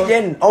email. No, we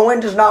didn't. Owen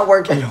does not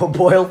work at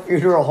O'Boyle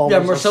Funeral Home. Yeah,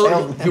 as a Marcelo,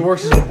 salesman. he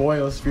works as a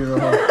Boyle's funeral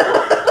home.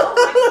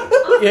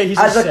 Yeah, he's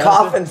As a salesman.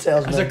 coffin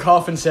salesman. As a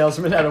coffin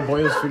salesman at a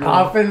Boyle's funeral.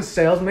 Coffin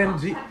salesman.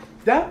 Gee,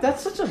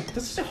 that's such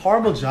a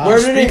horrible job. We're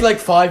speak like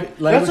 5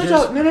 That's languages.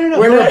 such a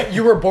no.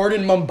 You were born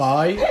in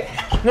Mumbai,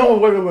 No,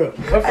 wait.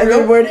 But for And real,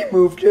 then where'd he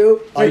move to?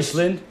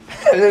 Iceland.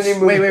 And then he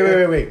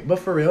moved wait. But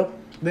for real,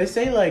 they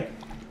say like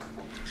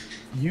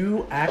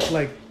you act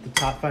like the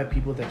top 5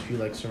 people that you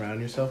like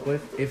surround yourself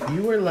with. If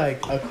you were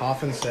like a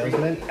coffin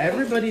salesman,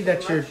 everybody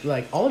that you're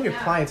like, all of your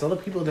clients, all the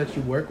people that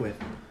you work with,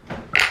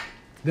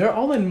 they're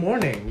all in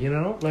mourning. You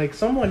know, like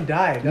someone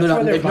died. That's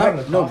why they're like buying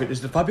the no, coffin. but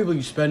it's the 5 people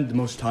you spend the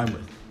most time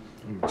with.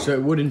 So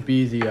it wouldn't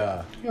be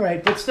the You're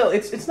right, but still,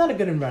 it's not a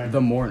good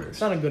environment. mourners.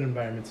 It's not a good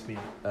environment to be in.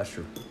 That's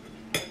true.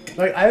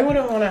 Like, I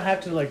wouldn't want to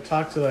have to, like,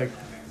 talk to, like,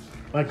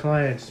 my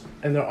clients,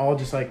 and they're all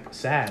just, like,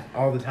 sad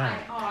all the time,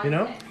 you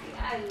know?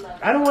 I love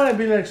I don't want to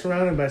be, like,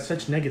 surrounded by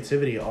such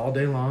negativity all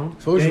day long,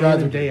 So what would you day in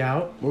rather and do? day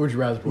out. What would you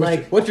rather?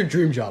 Like- What's your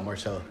dream job,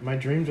 Marcelo? My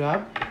dream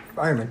job?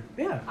 Fireman.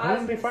 Yeah, I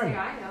want to be a fireman.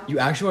 I know. You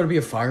actually want to be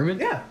a fireman?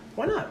 Yeah,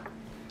 why not?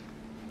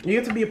 You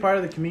get to be a part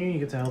of the community, you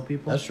get to help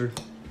people. That's true.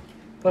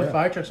 Plus, yeah.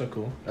 fire trucks are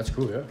cool. That's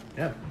cool, yeah.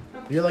 Yeah.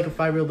 You're like a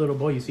 5-year-old little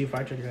boy, you see a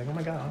fire truck, you're like, oh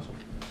my god, awesome.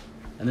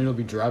 And then you'll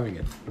be driving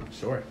it.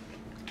 Sure.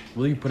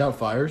 Will you put out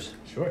fires?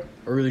 Sure.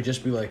 Or will you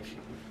just be like,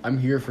 I'm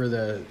here for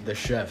the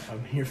chef?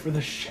 I'm here for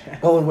the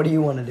chef. Owen, what do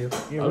you want to do?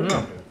 Yeah, I don't what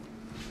know. do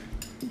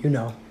you do? You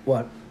know.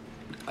 What?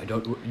 I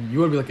don't. You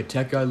want to be like a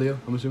tech guy, Leo?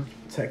 I'm assuming.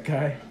 Tech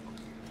guy.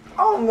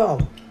 Oh no.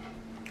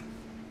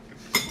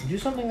 Do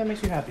something that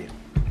makes you happy.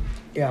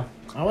 Yeah.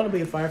 I want to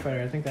be a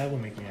firefighter. I think that will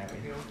make me happy.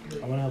 I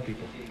want to help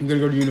people. You gonna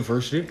go to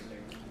university?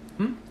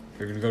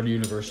 You're gonna go to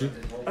university?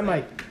 I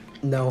might.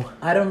 No.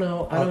 I don't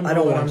know. I don't know I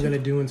don't what want I'm to. gonna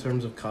do in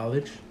terms of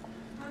college.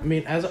 I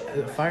mean, as a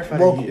firefighter,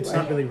 Local, it's right?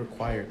 not really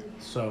required.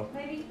 So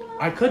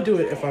I could do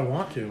it if I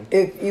want to.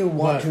 If you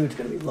want But- to, it's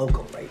gonna be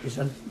local, right? You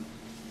said.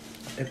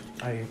 If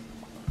I,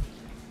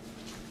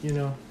 you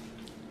know,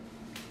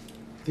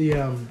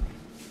 the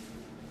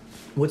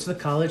what's the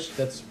college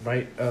that's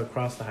right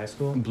across the high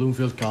school?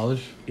 Bloomfield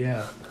College.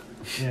 Yeah,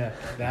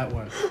 that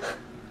one.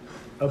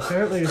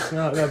 Apparently, it's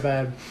not that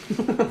bad.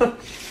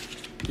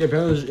 Yeah,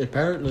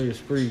 apparently it's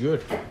pretty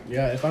good.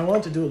 Yeah, if I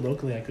want to do it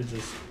locally, I could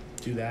just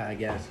do that, I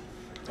guess.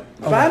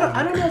 But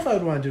I don't know if I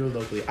would want to do it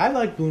locally. I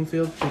like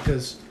Bloomfield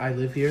because I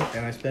live here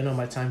and I spend all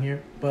my time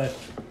here. But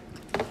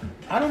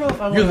I don't know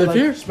if I want to live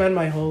here? spend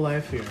my whole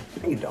life here.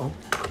 No, you don't.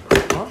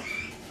 Huh?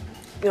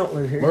 You don't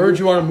live here. Where would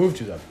you want to move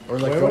to then? Or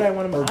like Where would I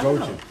want to or move? go I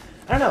don't to? know.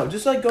 I don't know.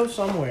 Just like go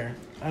somewhere.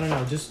 I don't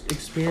know. Just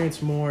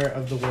experience more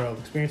of the world.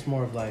 Experience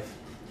more of life.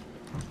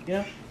 You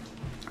know?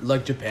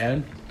 Like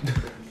Japan,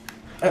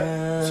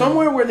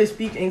 Somewhere where they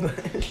speak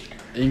English.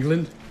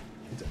 England,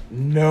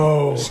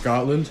 No.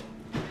 Scotland,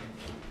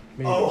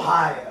 Maybe.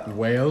 Ohio.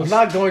 Wales. I'm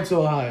not going to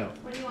Ohio.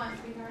 What do you want,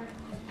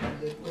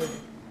 sweetheart?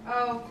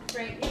 Oh,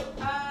 great.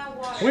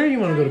 Water. Where do you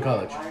want to go to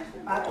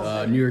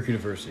college? New York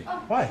University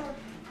Oh, Why? sure.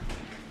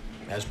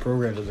 has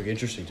programs that look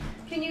interesting to me.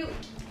 Can you,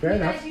 Fair can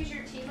you enough. guys use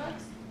your tea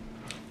mugs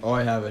Oh,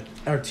 I have it.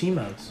 Our tea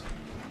mugs.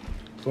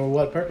 For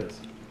what purpose?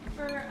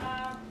 for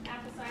apple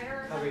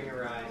cider or Covering something?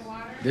 your eyes. Or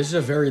water? This is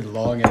a very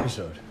long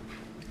episode.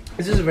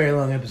 This is a very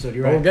long episode.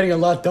 You're But right. we're getting a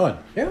lot done.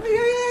 Yeah.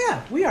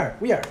 We are.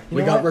 We You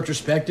know got what?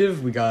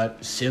 retrospective. We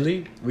got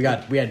silly. We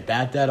had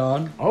Bat Dad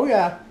on. Oh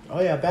yeah.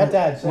 Bad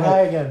dad. Say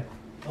hi again.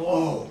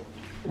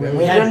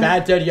 We had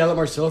Bat Dad yell at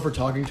Marcelo for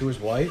talking to his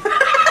wife.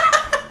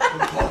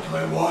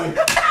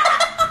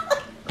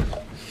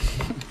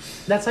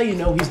 That's how you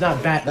know he's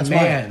not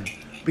Batman.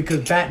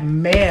 Because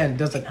Batman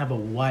doesn't have a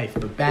wife,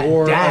 but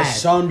Or Dad. a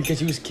son because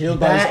he was killed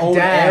by his Bat own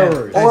Dad.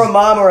 errors. Or a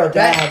mom or a Bat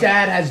dad.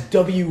 Dad has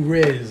W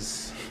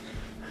Riz.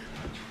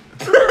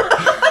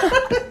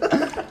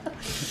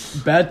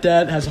 Bat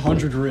Dad has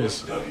 100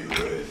 Riz.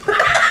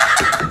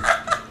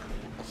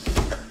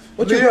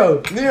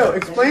 Neo,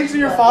 explain to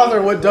your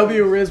father what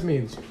W Riz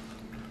means.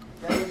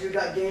 That means you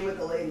got game with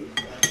the ladies.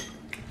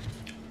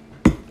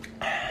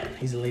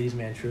 He's a ladies'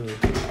 man, truly.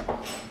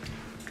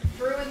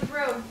 Through and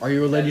through. Are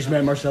you a ladies'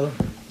 man, Marcelo?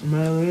 Am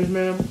I a ladies'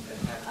 man?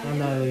 I'm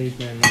not a ladies'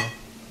 man, no.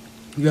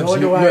 You have, Nor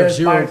do you I have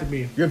aspire 0, to be.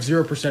 you have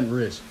 0%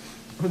 Riz.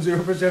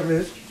 0%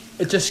 Riz?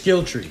 It's a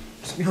skill tree.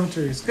 Skill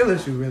tree. Skill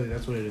issue, really.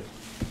 That's what it is.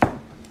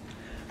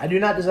 I do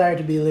not desire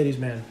to be a ladies'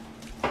 man.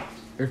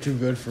 You're too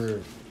good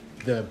for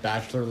the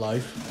bachelor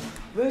life.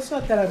 But it's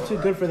not that I'm too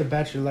good for the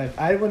bachelor life.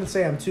 I wouldn't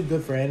say I'm too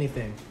good for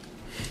anything.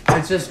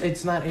 It's just,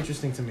 it's not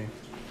interesting to me.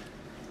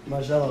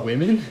 Marcelo.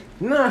 Women?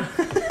 No.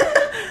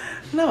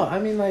 No, I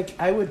mean, like,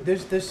 I would,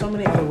 there's so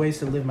many other ways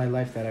to live my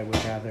life that I would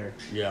rather,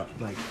 Yeah.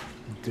 like,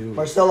 do.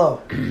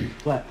 Marcelo,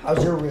 What?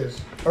 how's your Riz?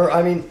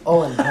 Owen,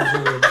 how's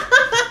your Riz?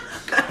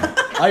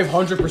 I have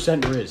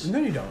 100% Riz. No,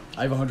 you don't.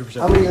 I have 100%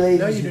 How many Riz. ladies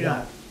No, you do got?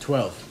 not.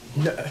 12.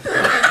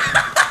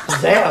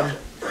 Damn.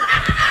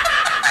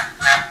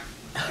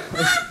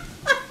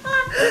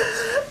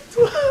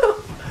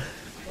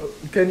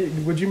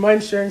 Would you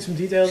mind sharing some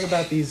details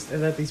about these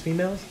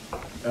females?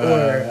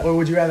 Or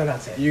would you rather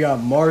not say? You got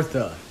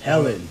Martha,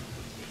 Helen.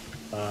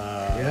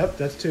 Yep,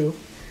 that's 2.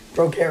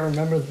 Bro can't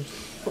remember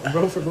this.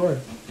 Roll for Gordon.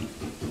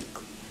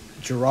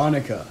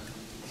 Jeronica.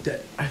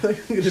 I thought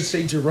you were going to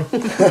say Jerome.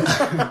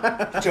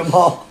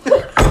 Jamal.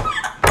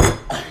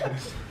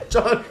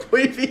 John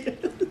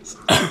Quavius.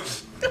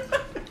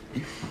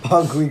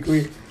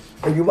 Bonqueequee.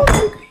 Are you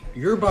Bonqueequee?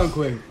 You're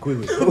Bonquig. Who are you?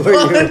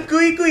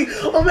 Bonqueequee.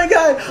 Oh my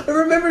god, I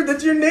remember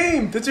that's your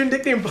name. That's your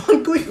nickname,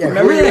 Bonqueequee. Yeah,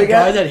 Remember who are you that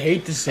guy again? that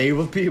hate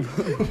disabled people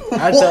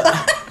at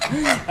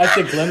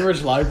the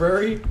Glenridge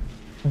Library?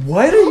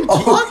 What are you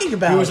talking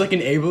about? He was like an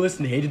ableist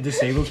and hated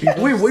disabled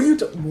people. Wait, what are you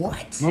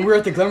what? When we were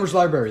at the Glenridge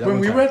Library, that When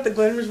one we time. were at the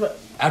Glenridge,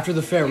 After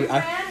the fair, You we,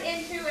 ran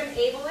into an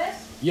ableist?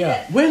 Yeah.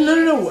 that Wait, no,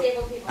 no, no. hated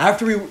disabled people.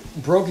 after we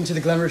broke into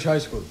the Glenridge High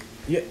School,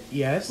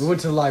 yes, we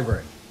went to the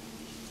library,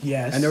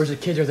 yes. and there was a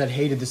kid there that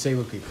hated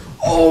disabled people.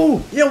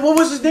 oh, yeah. What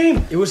was his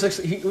name? It was like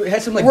he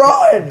had some like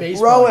Rowan.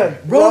 baseball Rowan. game.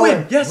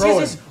 Rowan. Yes, Rowan.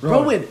 yes, yes.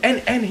 Rowan. Rowan.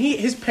 And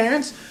his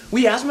parents.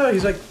 We asked him about it.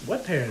 He's like,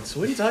 "What parents?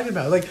 What are you talking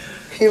about?" Like,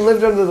 He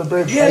lived under the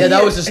bridge. Yeah,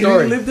 that was the and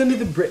story. He lived under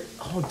the bridge.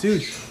 Oh,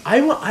 dude. I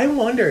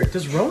wonder,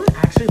 does Rowan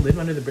actually live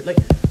under the bridge? Like,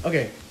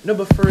 okay, no,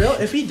 but for real,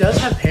 if he does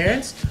have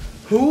parents,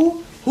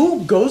 who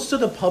goes to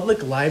the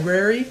public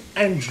library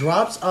and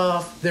drops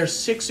off their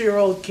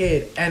 6-year-old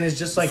kid and is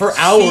just like For "See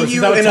hours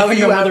you without in a telling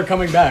few them when hours." they're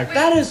coming back.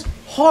 That is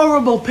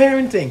horrible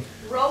parenting.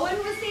 Rowan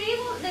was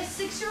the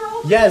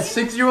 6-year-old? Yes,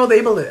 6-year-old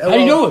ableist. How do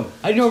you know him?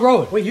 How do you know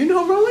Rowan? Wait, you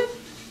know Rowan?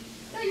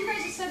 No, you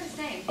guys just said his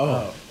name.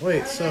 Oh,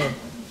 wait. So,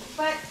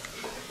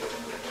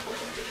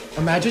 But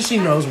Imagine she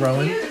knows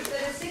Rowan. Confused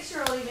that a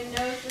 6-year-old even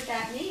knows what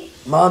that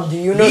means. Mom, do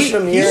you know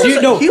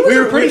Shamir? he was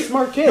a pretty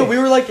smart kid. No, we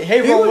were like,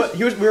 hey, Rowan.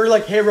 was- We were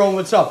like, hey, Rowan,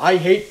 what's up? I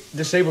hate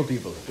disabled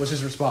people. Was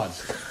his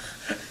response?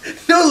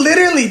 No,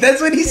 literally, that's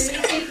what he Did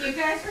said. he think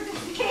you guys were disabled?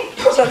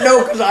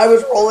 No, because I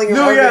was rolling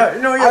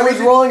around. I was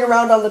rolling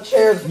around on the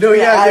chairs. No,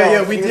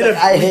 yeah. We We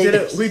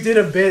did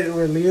a bit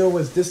where Leo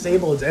was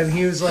disabled, and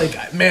he was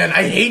like, "Man,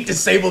 I hate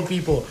disabled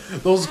people.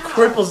 Those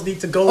cripples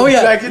need to go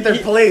back in their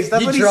place."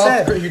 That's what he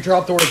said. He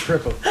dropped the word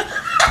cripple.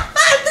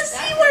 The C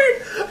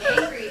word.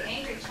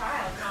 Angry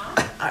child,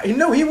 huh?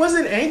 No, he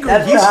wasn't angry.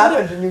 That's he what said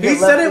happens when you it, get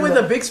he left said it in with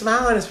the- a big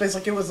smile on his face,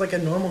 like it was like a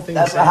normal thing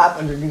That's to what say.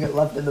 happens when you get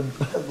left in the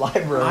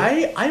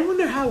library. I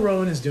wonder how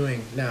Rowan is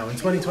doing now in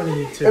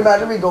 2022.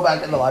 Imagine we go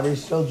back in the library,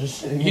 he's still just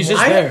sitting. He's there.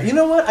 just there. You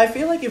know what? I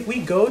feel like if we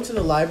go to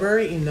the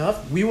library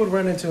enough, we would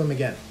run into him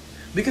again,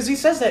 because he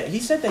said that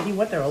he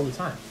went there all the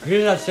time. He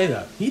did not say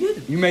that. He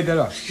did. You made that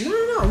up.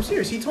 No, I'm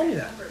serious. He told me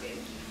that.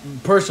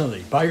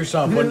 Personally, by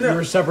yourself, No, when no. you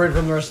were separated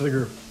from the rest of the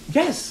group.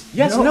 Yes.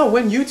 No. No.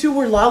 When you two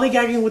were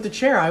lollygagging with the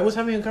chair, I was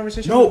having a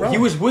conversation. with No, Rowan. he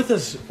was with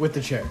us with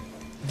the chair.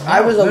 I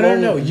was alone.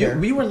 No. with her.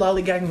 We were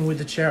lollygagging with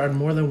the chair on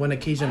more than one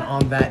occasion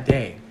on that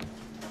day.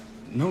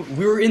 No,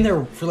 we were in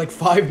there for like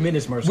 5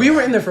 minutes, Marcel. We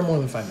were in there for more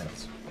than 5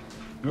 minutes.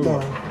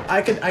 No.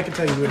 I could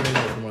tell you we were in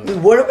there for more We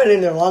than. would have been in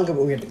there longer,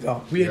 but we had to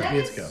go. We That had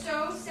is to go.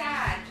 so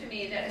sad to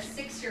me that a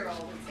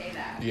 6-year-old would say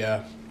that.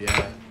 Yeah.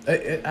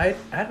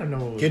 I don't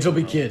know. Kids will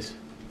be kids.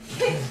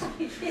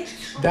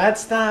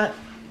 That's not.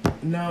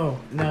 No.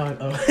 No,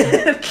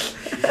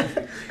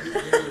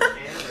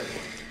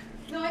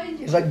 I didn't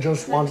do He's like Joe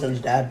Swanson's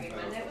dad.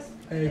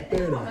 Hey, That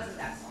Peter. wasn't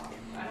that long.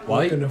 I don't know. Why?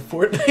 Welcome to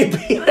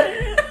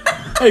Fortnite.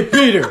 Hey,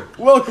 Peter,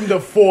 welcome to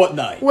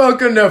Fortnite.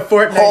 Welcome to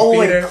Fortnite,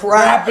 Holy Peter.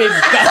 crap!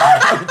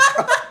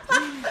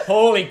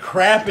 Holy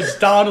crap, it's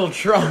Donald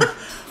Trump.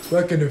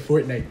 Welcome to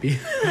Fortnite, Peter.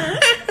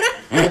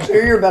 Let's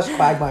hear your best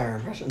Quagmire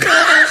impression.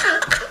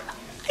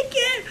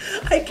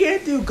 I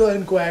can't do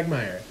Glenn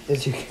Quagmire.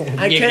 Yes, you can.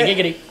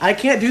 I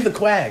can't do the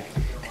quag.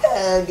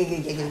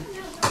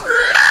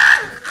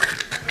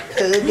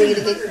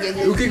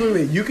 Okay,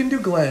 wait. You can do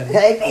Glenn.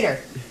 Hey, Peter.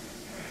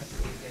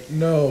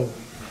 No.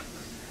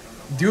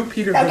 Do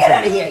Peter. Now get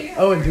out of here.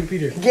 Oh, and do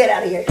Peter. Get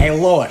out of here. Hey,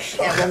 Lois.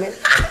 Yeah, women.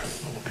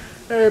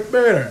 Hey,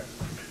 Peter.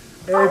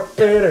 Hey,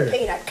 Peter.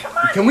 Peter, come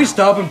on. Can we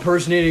stop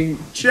impersonating...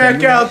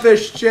 Check out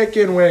this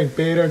chicken wing,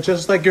 Peter.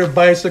 Just like your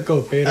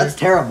bicycle, Peter. That's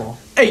terrible.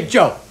 Hey,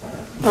 Joe.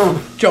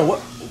 Joe,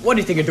 what do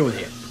you think you're doing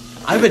here?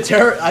 I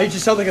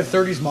just sound like a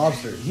 30s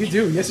mobster. You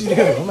do. Yes, you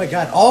do. Oh, my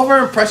God. All of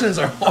our impressions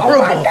are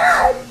horrible.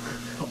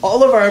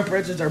 All of our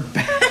impressions are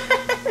bad.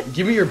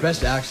 Give me your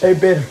best accent.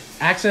 Hey, Peter.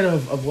 Accent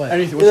of what?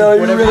 Anything. No,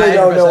 you whatever really your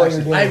don't best know what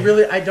accent. you're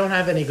doing. I don't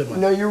have any good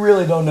ones. No, you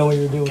really don't know what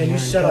you're doing. Can you here.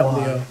 shut Go up,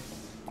 on. Leo?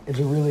 It's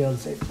a really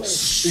unsafe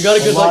place. You got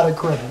a A good, lot like... of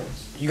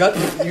criminals.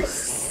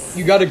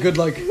 You got a good,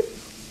 like,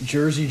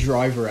 Jersey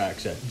driver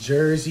accent.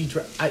 Jersey.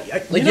 Like,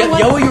 yell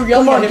what you were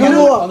yelling Come on, at come him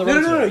on. on the No.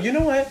 roadside. You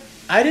know what?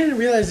 I didn't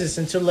realize this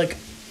until like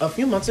a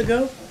few months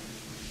ago.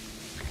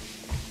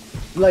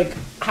 Like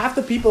half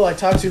the people I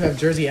talk to have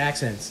Jersey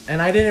accents,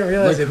 and I didn't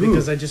realize Like it who?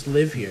 because I just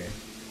live here.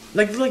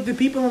 Like the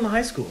people in the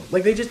high school,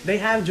 like they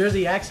have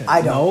Jersey accents.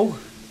 I don't.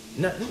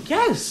 No,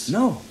 yes.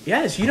 No.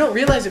 Yes, you don't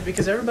realize it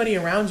because everybody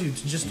around you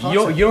just talks.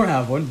 You don't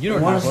have one. You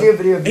don't Want have to see a one.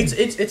 video of you?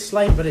 It's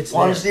slight, but it's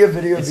Want there. to see a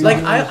video of It's you? like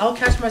doing this? I'll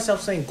catch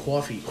myself saying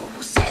coffee.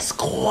 Who says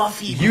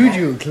coffee? You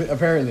do,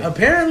 apparently.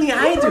 Apparently,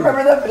 I do.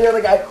 Remember that video of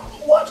the guy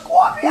who wants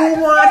coffee?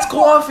 Who wants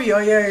coffee? Oh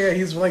yeah.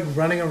 He's like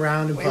running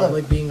around in Wait,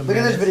 public, being a look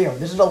at this menace. video.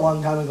 This is a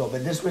long time ago,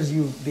 but this was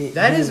you.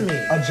 That is doing me.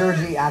 A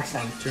Jersey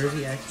accent.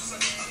 Jersey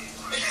accent.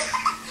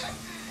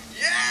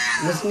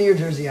 Listen to your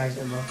Jersey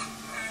accent, bro.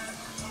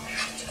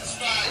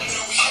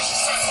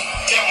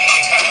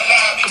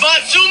 Come on,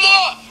 2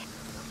 more!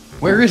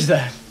 Where is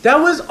that? That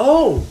was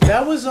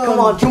Come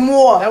on, 2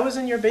 more. That was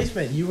in your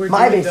basement. You were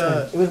My doing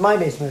basement. It was my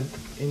basement.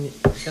 in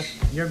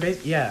your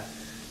base. Yeah,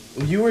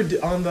 you were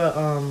on the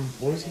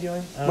What was he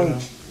doing? I don't know.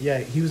 Weights. Yeah,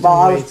 he was While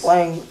I doing was weights.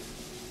 playing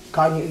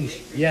Kanye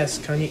East. Yes,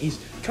 Kanye East.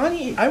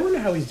 I wonder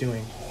how he's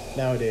doing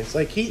nowadays.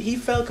 Like he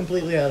fell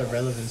completely out of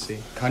relevancy.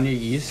 Kanye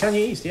East? Kanye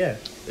East, yeah.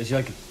 Is he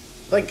like...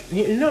 Like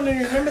you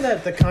remember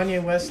that the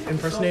Kanye West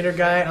impersonator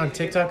guy on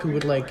TikTok who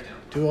would like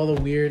do all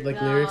the weird like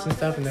lyrics and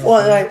stuff and they were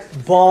Well, funny?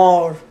 like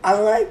balls. I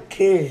like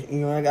kids.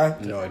 You know, like I.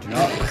 No, I do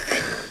not.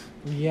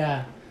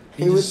 Yeah.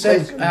 He He just would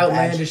said say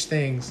outlandish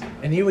things.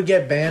 And he would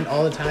get banned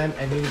all the time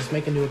and he would just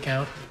make a new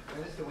account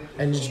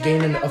and just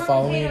gain a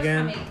following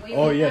again.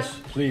 Oh, yes,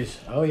 please.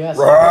 Oh, yes.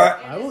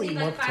 I will eat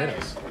more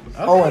potatoes.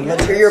 Okay, Owen,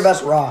 let's hear your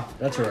best raw.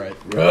 That's alright.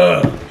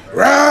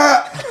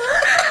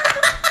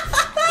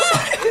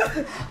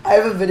 I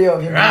have a video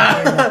of him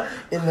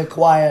in the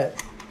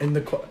quiet. In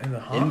the quiet?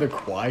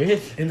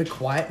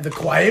 the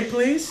quiet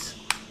place?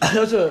 That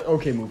was a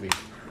okay movie.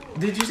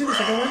 Did you see the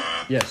second one?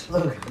 Yes.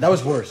 Look. That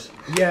was worse.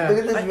 Yeah. Look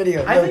at this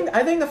video. I Look.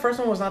 think the first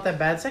one was not that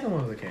bad. Second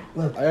one was okay.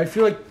 I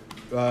feel like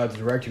the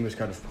directing was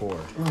kind of poor.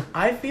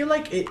 I feel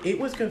like it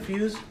was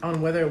confused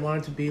on whether it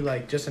wanted to be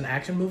like just an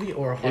action movie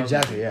or a horror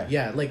Exactly, movie.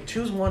 yeah. Yeah, like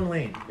choose one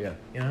lane. Yeah.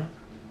 You know?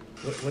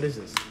 What is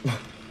this?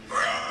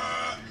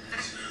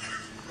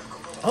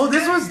 Oh,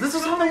 this was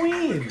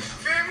Halloween.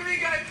 Family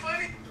Guy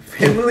funny.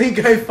 Family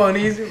Guy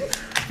Funnies.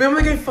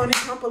 Family Guy Funny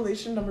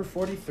compilation number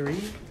 43.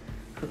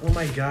 Oh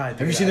my god.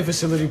 Have you seen The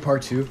Facility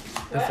Part 2?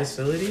 The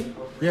Facility?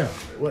 Yeah.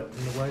 What's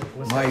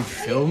My that?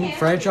 film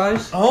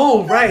franchise?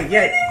 Oh, right,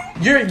 yeah.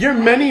 Your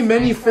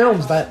many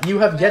films that you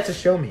have yet to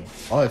show me.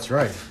 Oh, that's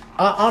right.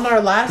 On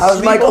our last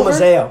How's Michael sleepover-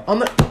 Mazzeo? On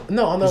the He's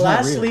not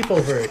last real.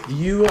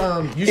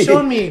 sleepover, you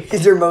showed me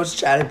He's your most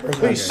chatted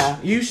person. Wait,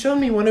 you showed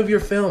me one of your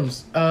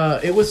films.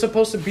 It was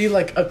supposed to be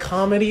like a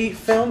comedy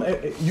film.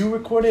 You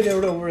recorded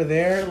it over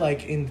there,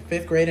 like in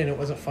 5th grade, and it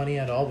wasn't funny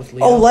at all with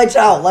Leo. Oh, Lights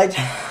Out. Lights.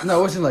 No,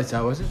 it wasn't Lights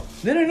Out, was it?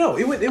 No.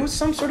 It was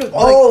some sort of.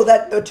 Oh,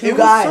 the two it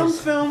guys. was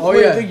some film Oh,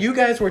 where yeah. you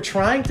guys were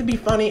trying to be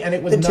funny, and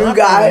it was The not two funny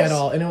guys? at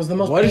all, and it was the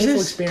most What is painful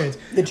this? experience.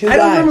 The two I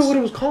don't guys. remember what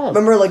it was called.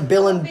 Remember, like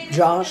Bill and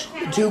Josh,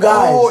 the two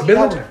guys. Oh,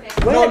 Bill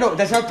no, and- no,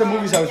 that's not the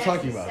movies I was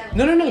talking about.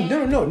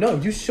 No.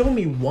 You showed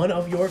me one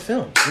of your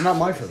films. They're not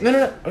my film.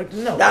 No.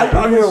 That's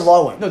on your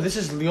low one. No, this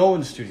is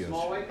Leowen Studios.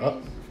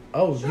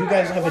 Oh, you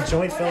guys have a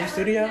joint film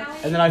studio?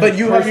 And then But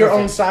you have your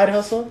personal own side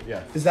hustle?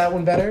 Yeah. Is that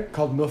one better?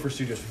 called Milford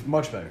Studios.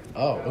 Much better.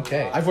 Oh,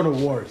 okay. I've won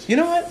awards. You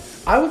know what?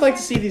 I would like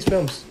to see these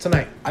films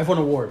tonight. I've won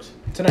awards.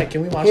 Tonight,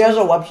 can we watch He has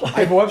them? a I website.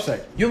 have a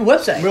website. You have a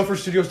website?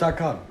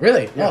 MilfordStudios.com.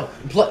 Really? Yeah.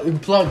 Oh,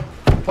 plug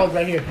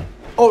right here.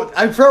 Oh,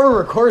 I forgot we're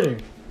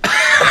recording.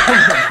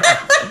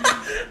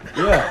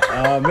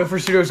 Yeah,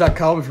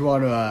 MilfordStudios.com if you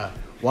want to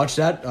watch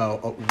that.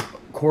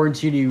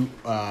 Quarantini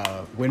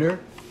winner.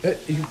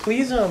 You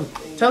please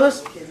tell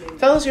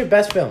us your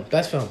best film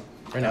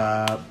right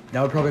now.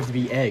 That would probably have to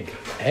be Egg.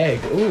 Egg.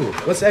 Ooh,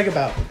 what's Egg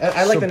about?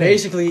 I like so the name.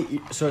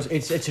 basically, so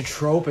it's a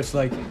trope. It's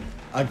like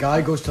a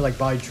guy goes to like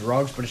buy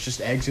drugs, but it's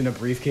just eggs in a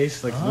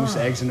briefcase, like loose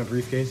eggs in a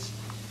briefcase.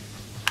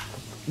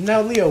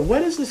 Now, Leo,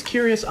 what is this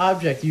curious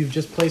object you've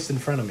just placed in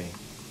front of me?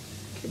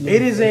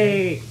 It is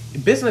a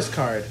business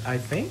card, I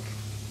think,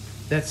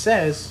 that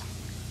says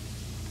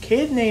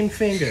 "Kid Named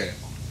Finger."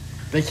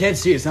 They can't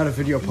see it. It's not a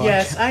video podcast.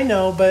 Yes, I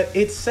know, but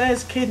it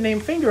says Kid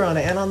Named Finger on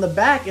it, and on the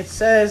back it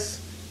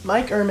says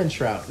Mike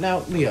Ehrmantraut.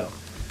 Now, Leo,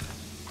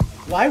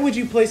 why would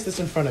you place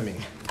this in front of me?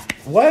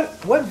 What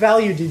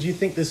value did you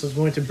think this was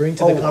going to bring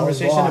to Oh, the a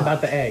conversation lot.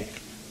 about the egg?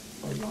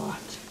 A lot.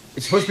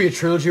 It's supposed to be a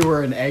trilogy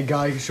where an egg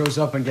guy shows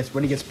up and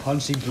when he gets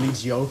punched, he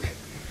bleeds yolk.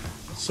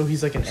 So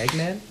he's like an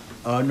Eggman?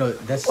 No,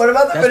 that's What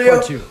about the that's video?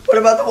 part 2. What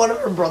about the one of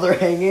her brother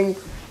hanging?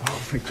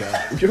 Oh my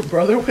god. Your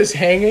brother was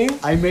hanging?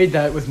 I made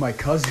that with my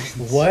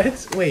cousins.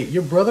 What? Wait,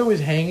 your brother was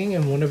hanging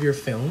in one of your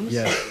films?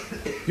 Yeah.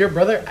 Your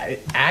brother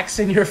acts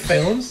in your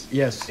films?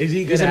 Yes. Is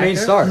he a good He's the main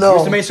actor? star. No.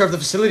 He's the main star of the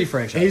Facility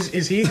franchise.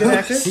 Is he a good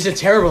actor? He's a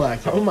terrible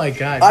actor. Oh my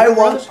god. I Your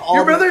watched brother- all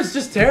Your the- brother's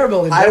just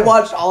terrible. in I general.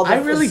 watched all the I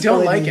really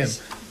don't like him.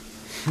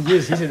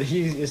 facilities.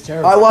 He is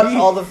terrible. I watched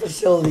all the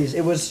facilities.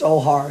 It was so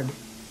hard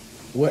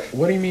What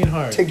do you mean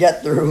hard? to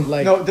get through.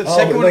 Like No, the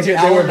second one like is an they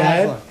hour were and a half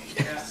bad? long.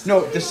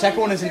 No, the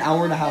second one is an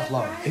hour and a half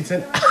long. It's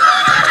an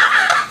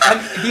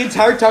And the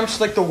entire time, it's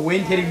just like the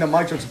wind hitting the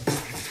mic. So it's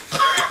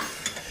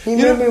He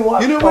made me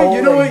watch. You know the what? whole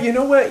You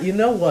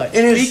know what?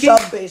 thing. In his Speaking,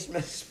 sub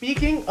basement.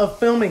 speaking of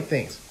filming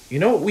things, you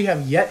know what we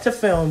have yet to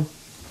film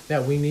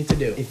that we need to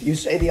do? If you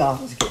say The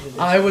Office, Kids Edition.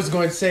 I was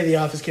going to say The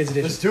Office Kids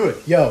Edition. Let's do it.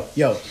 Yo,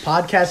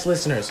 podcast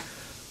listeners,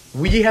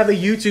 we have a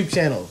YouTube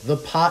channel. The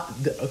Office.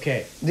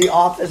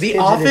 The Kids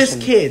Office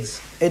Edition.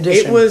 Kids.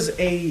 Edition. It was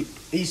a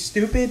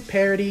stupid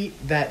parody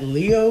that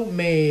Leo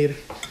made.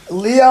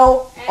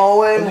 Leo,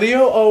 Owen,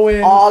 Leo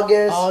Owen,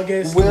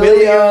 August, William,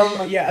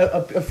 William.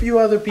 yeah, a few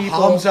other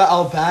people. Hamza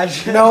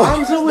Al-Baj. No,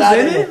 Hamza was not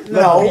in even- it?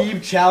 No.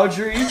 Labib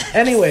Chowdhury.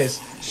 Anyways,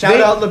 Shout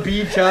they- out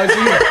Labib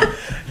Chowdhury.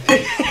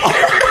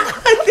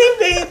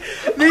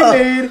 they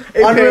made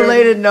a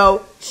Unrelated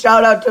note.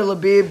 Shout out to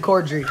Labib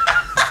Cordry.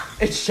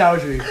 It's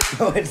Chowdhury.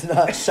 No, it's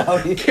not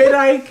Saudi. Can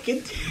I?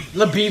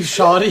 Labib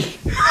Shoddy.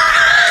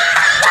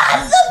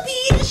 The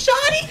bean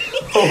shoddy.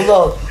 Hold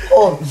on.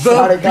 Hold. The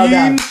Gotta calm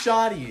down. bean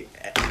shoddy.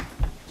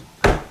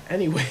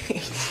 Anyway.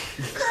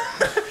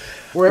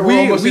 We're We-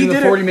 almost we in the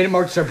did it- 40-minute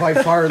mark. So by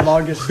far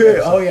longest.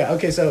 Oh yeah.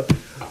 Okay. So,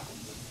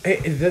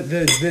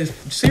 the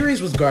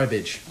series was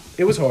garbage.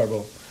 It was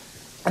horrible.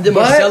 And then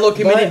But- Marcelo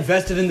came in but- and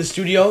invested in the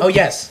studio. Oh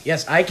yes.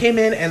 I came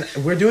in and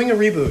we're doing a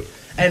reboot,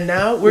 and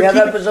now We we're have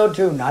keeping. episode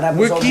 2, not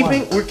episode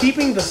 1. We're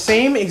keeping the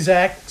same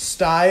exact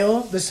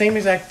style, the same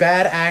exact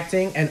bad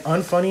acting and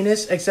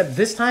unfunniness, except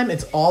this time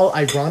it's all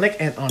ironic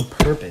and on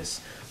purpose,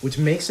 which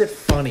makes it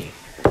funny.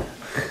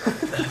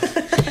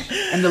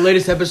 And the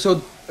latest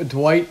episode,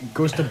 Dwight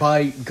goes to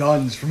buy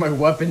guns for my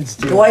weapons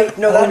deal. Dwight,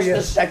 no, that's yeah.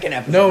 the second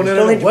episode. No. We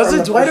still need to Was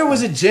confirm it the Dwight first or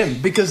was one. it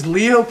Jim? Because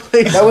Leo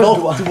plays That was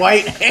both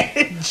Dwight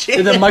and Jim.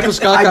 And then Michael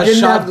Scott I got didn't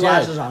shot have dead.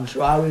 glasses on,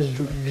 so I was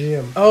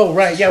Jim. Oh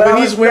right, yeah. But When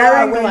I he's was-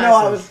 wearing no, I was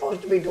glasses,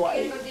 supposed to be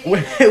Dwight.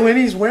 when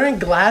he's wearing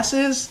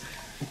glasses,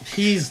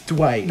 he's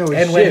Dwight. No,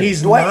 and when Jim.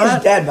 he's Dwight not,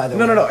 is dead, by the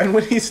way. No. And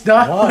when he's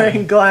not Why?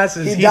 wearing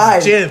glasses, He he's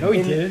died. Jim. No,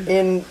 he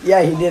didn't.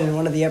 Yeah, he did in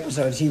one of the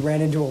episodes. He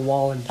ran into a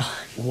wall and died.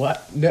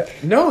 What? No,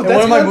 one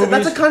that's, of my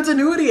that's a movies-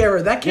 continuity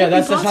error. That Yeah, can't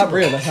that's be not possible.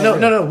 real. That's not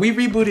no, real. no. We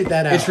rebooted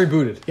that out. It's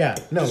rebooted. Yeah,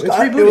 no, it's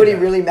Continuity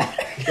rebooted. really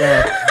matters.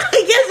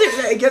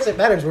 I guess it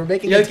matters. We're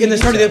making. Yeah, a like in the TV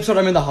start of the show. episode,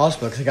 I'm in the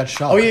hospital because I got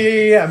shot. Oh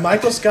yeah.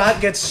 Michael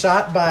Scott gets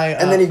shot by.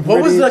 And then he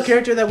what was the breathes.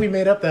 character that we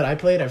made up that I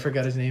played? I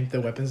forgot his name.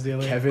 The weapons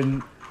dealer.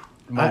 Kevin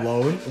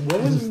Malone.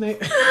 What was his name?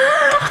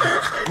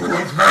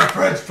 What's my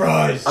French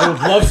fries? I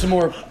would love some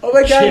more. Oh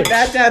my god, chips.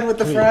 Bad Dad with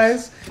the Please.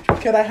 fries.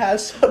 Can I have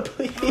some,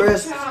 please?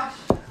 Chris, Gosh.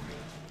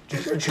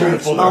 trick or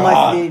treat, smell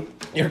my feet.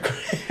 You're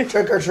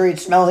Trick or treat,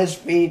 smell his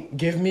feet.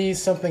 Give me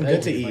something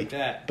good to eat. Like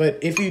that. But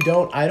if you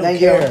don't, I don't Thank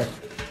care.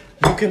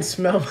 You can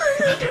smell my.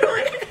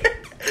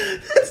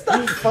 That's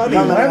not funny.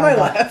 Come on, Why am I come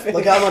on. laughing?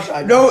 Look how much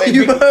I No,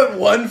 you have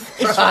one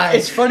fry.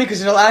 It's funny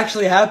because it'll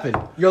actually happen.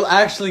 You'll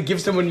actually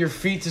give someone your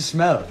feet to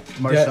smell,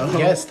 Marcel. Yeah,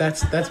 yes,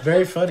 that's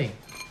very funny.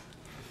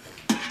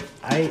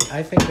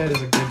 I think that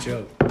is a good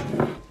joke.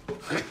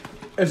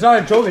 It's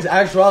not a joke. It's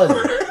actuality.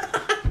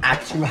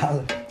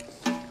 Actuality.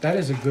 That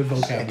is a good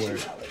vocab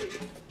word.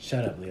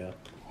 Shut up, Leo.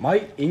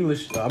 My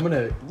English. We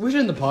should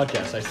end the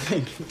podcast. I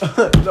think.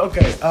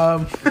 Okay.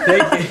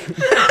 Thank you.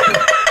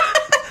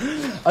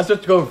 I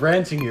start to go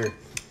ranting here.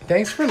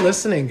 Thanks for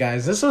listening,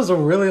 guys. This was a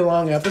really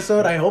long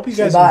episode. I hope you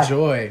guys bye.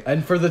 enjoy.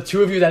 And for the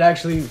two of you that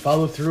actually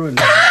follow through and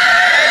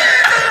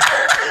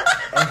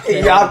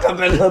Jakob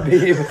and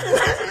Habib.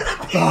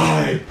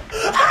 Bye.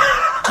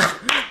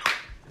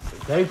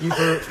 thank you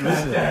for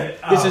listening.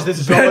 This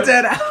is Bad Owen,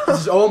 Dad out.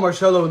 this is Owen,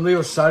 Marcelo, and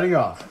Leo signing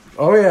off.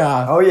 Oh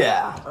yeah. Oh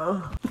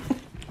yeah.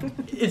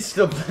 It's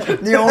still.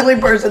 The only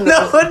person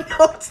that No,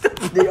 no, it's the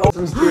the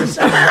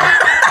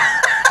ultimate